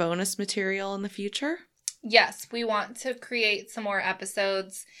content for bonus material in the future. Yes, we want to create some more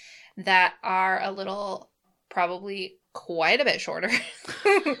episodes that are a little, probably quite a bit shorter.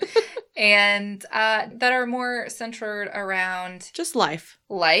 And that are more centered around just life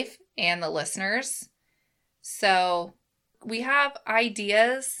and the listeners. So we have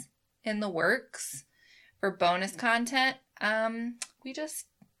ideas in the works for bonus content. We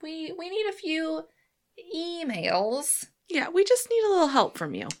need a few emails. Yeah, we just need a little help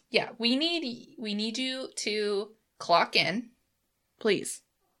from you. Yeah, we need you to clock in, please,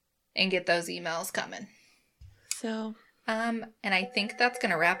 and get those emails coming. So, and I think that's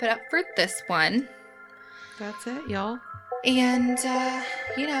gonna wrap it up for this one. That's it, y'all. And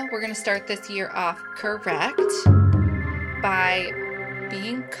we're gonna start this year off correct by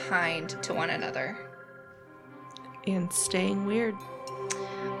being kind to one another and staying weird.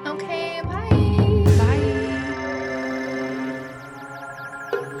 Okay, bye.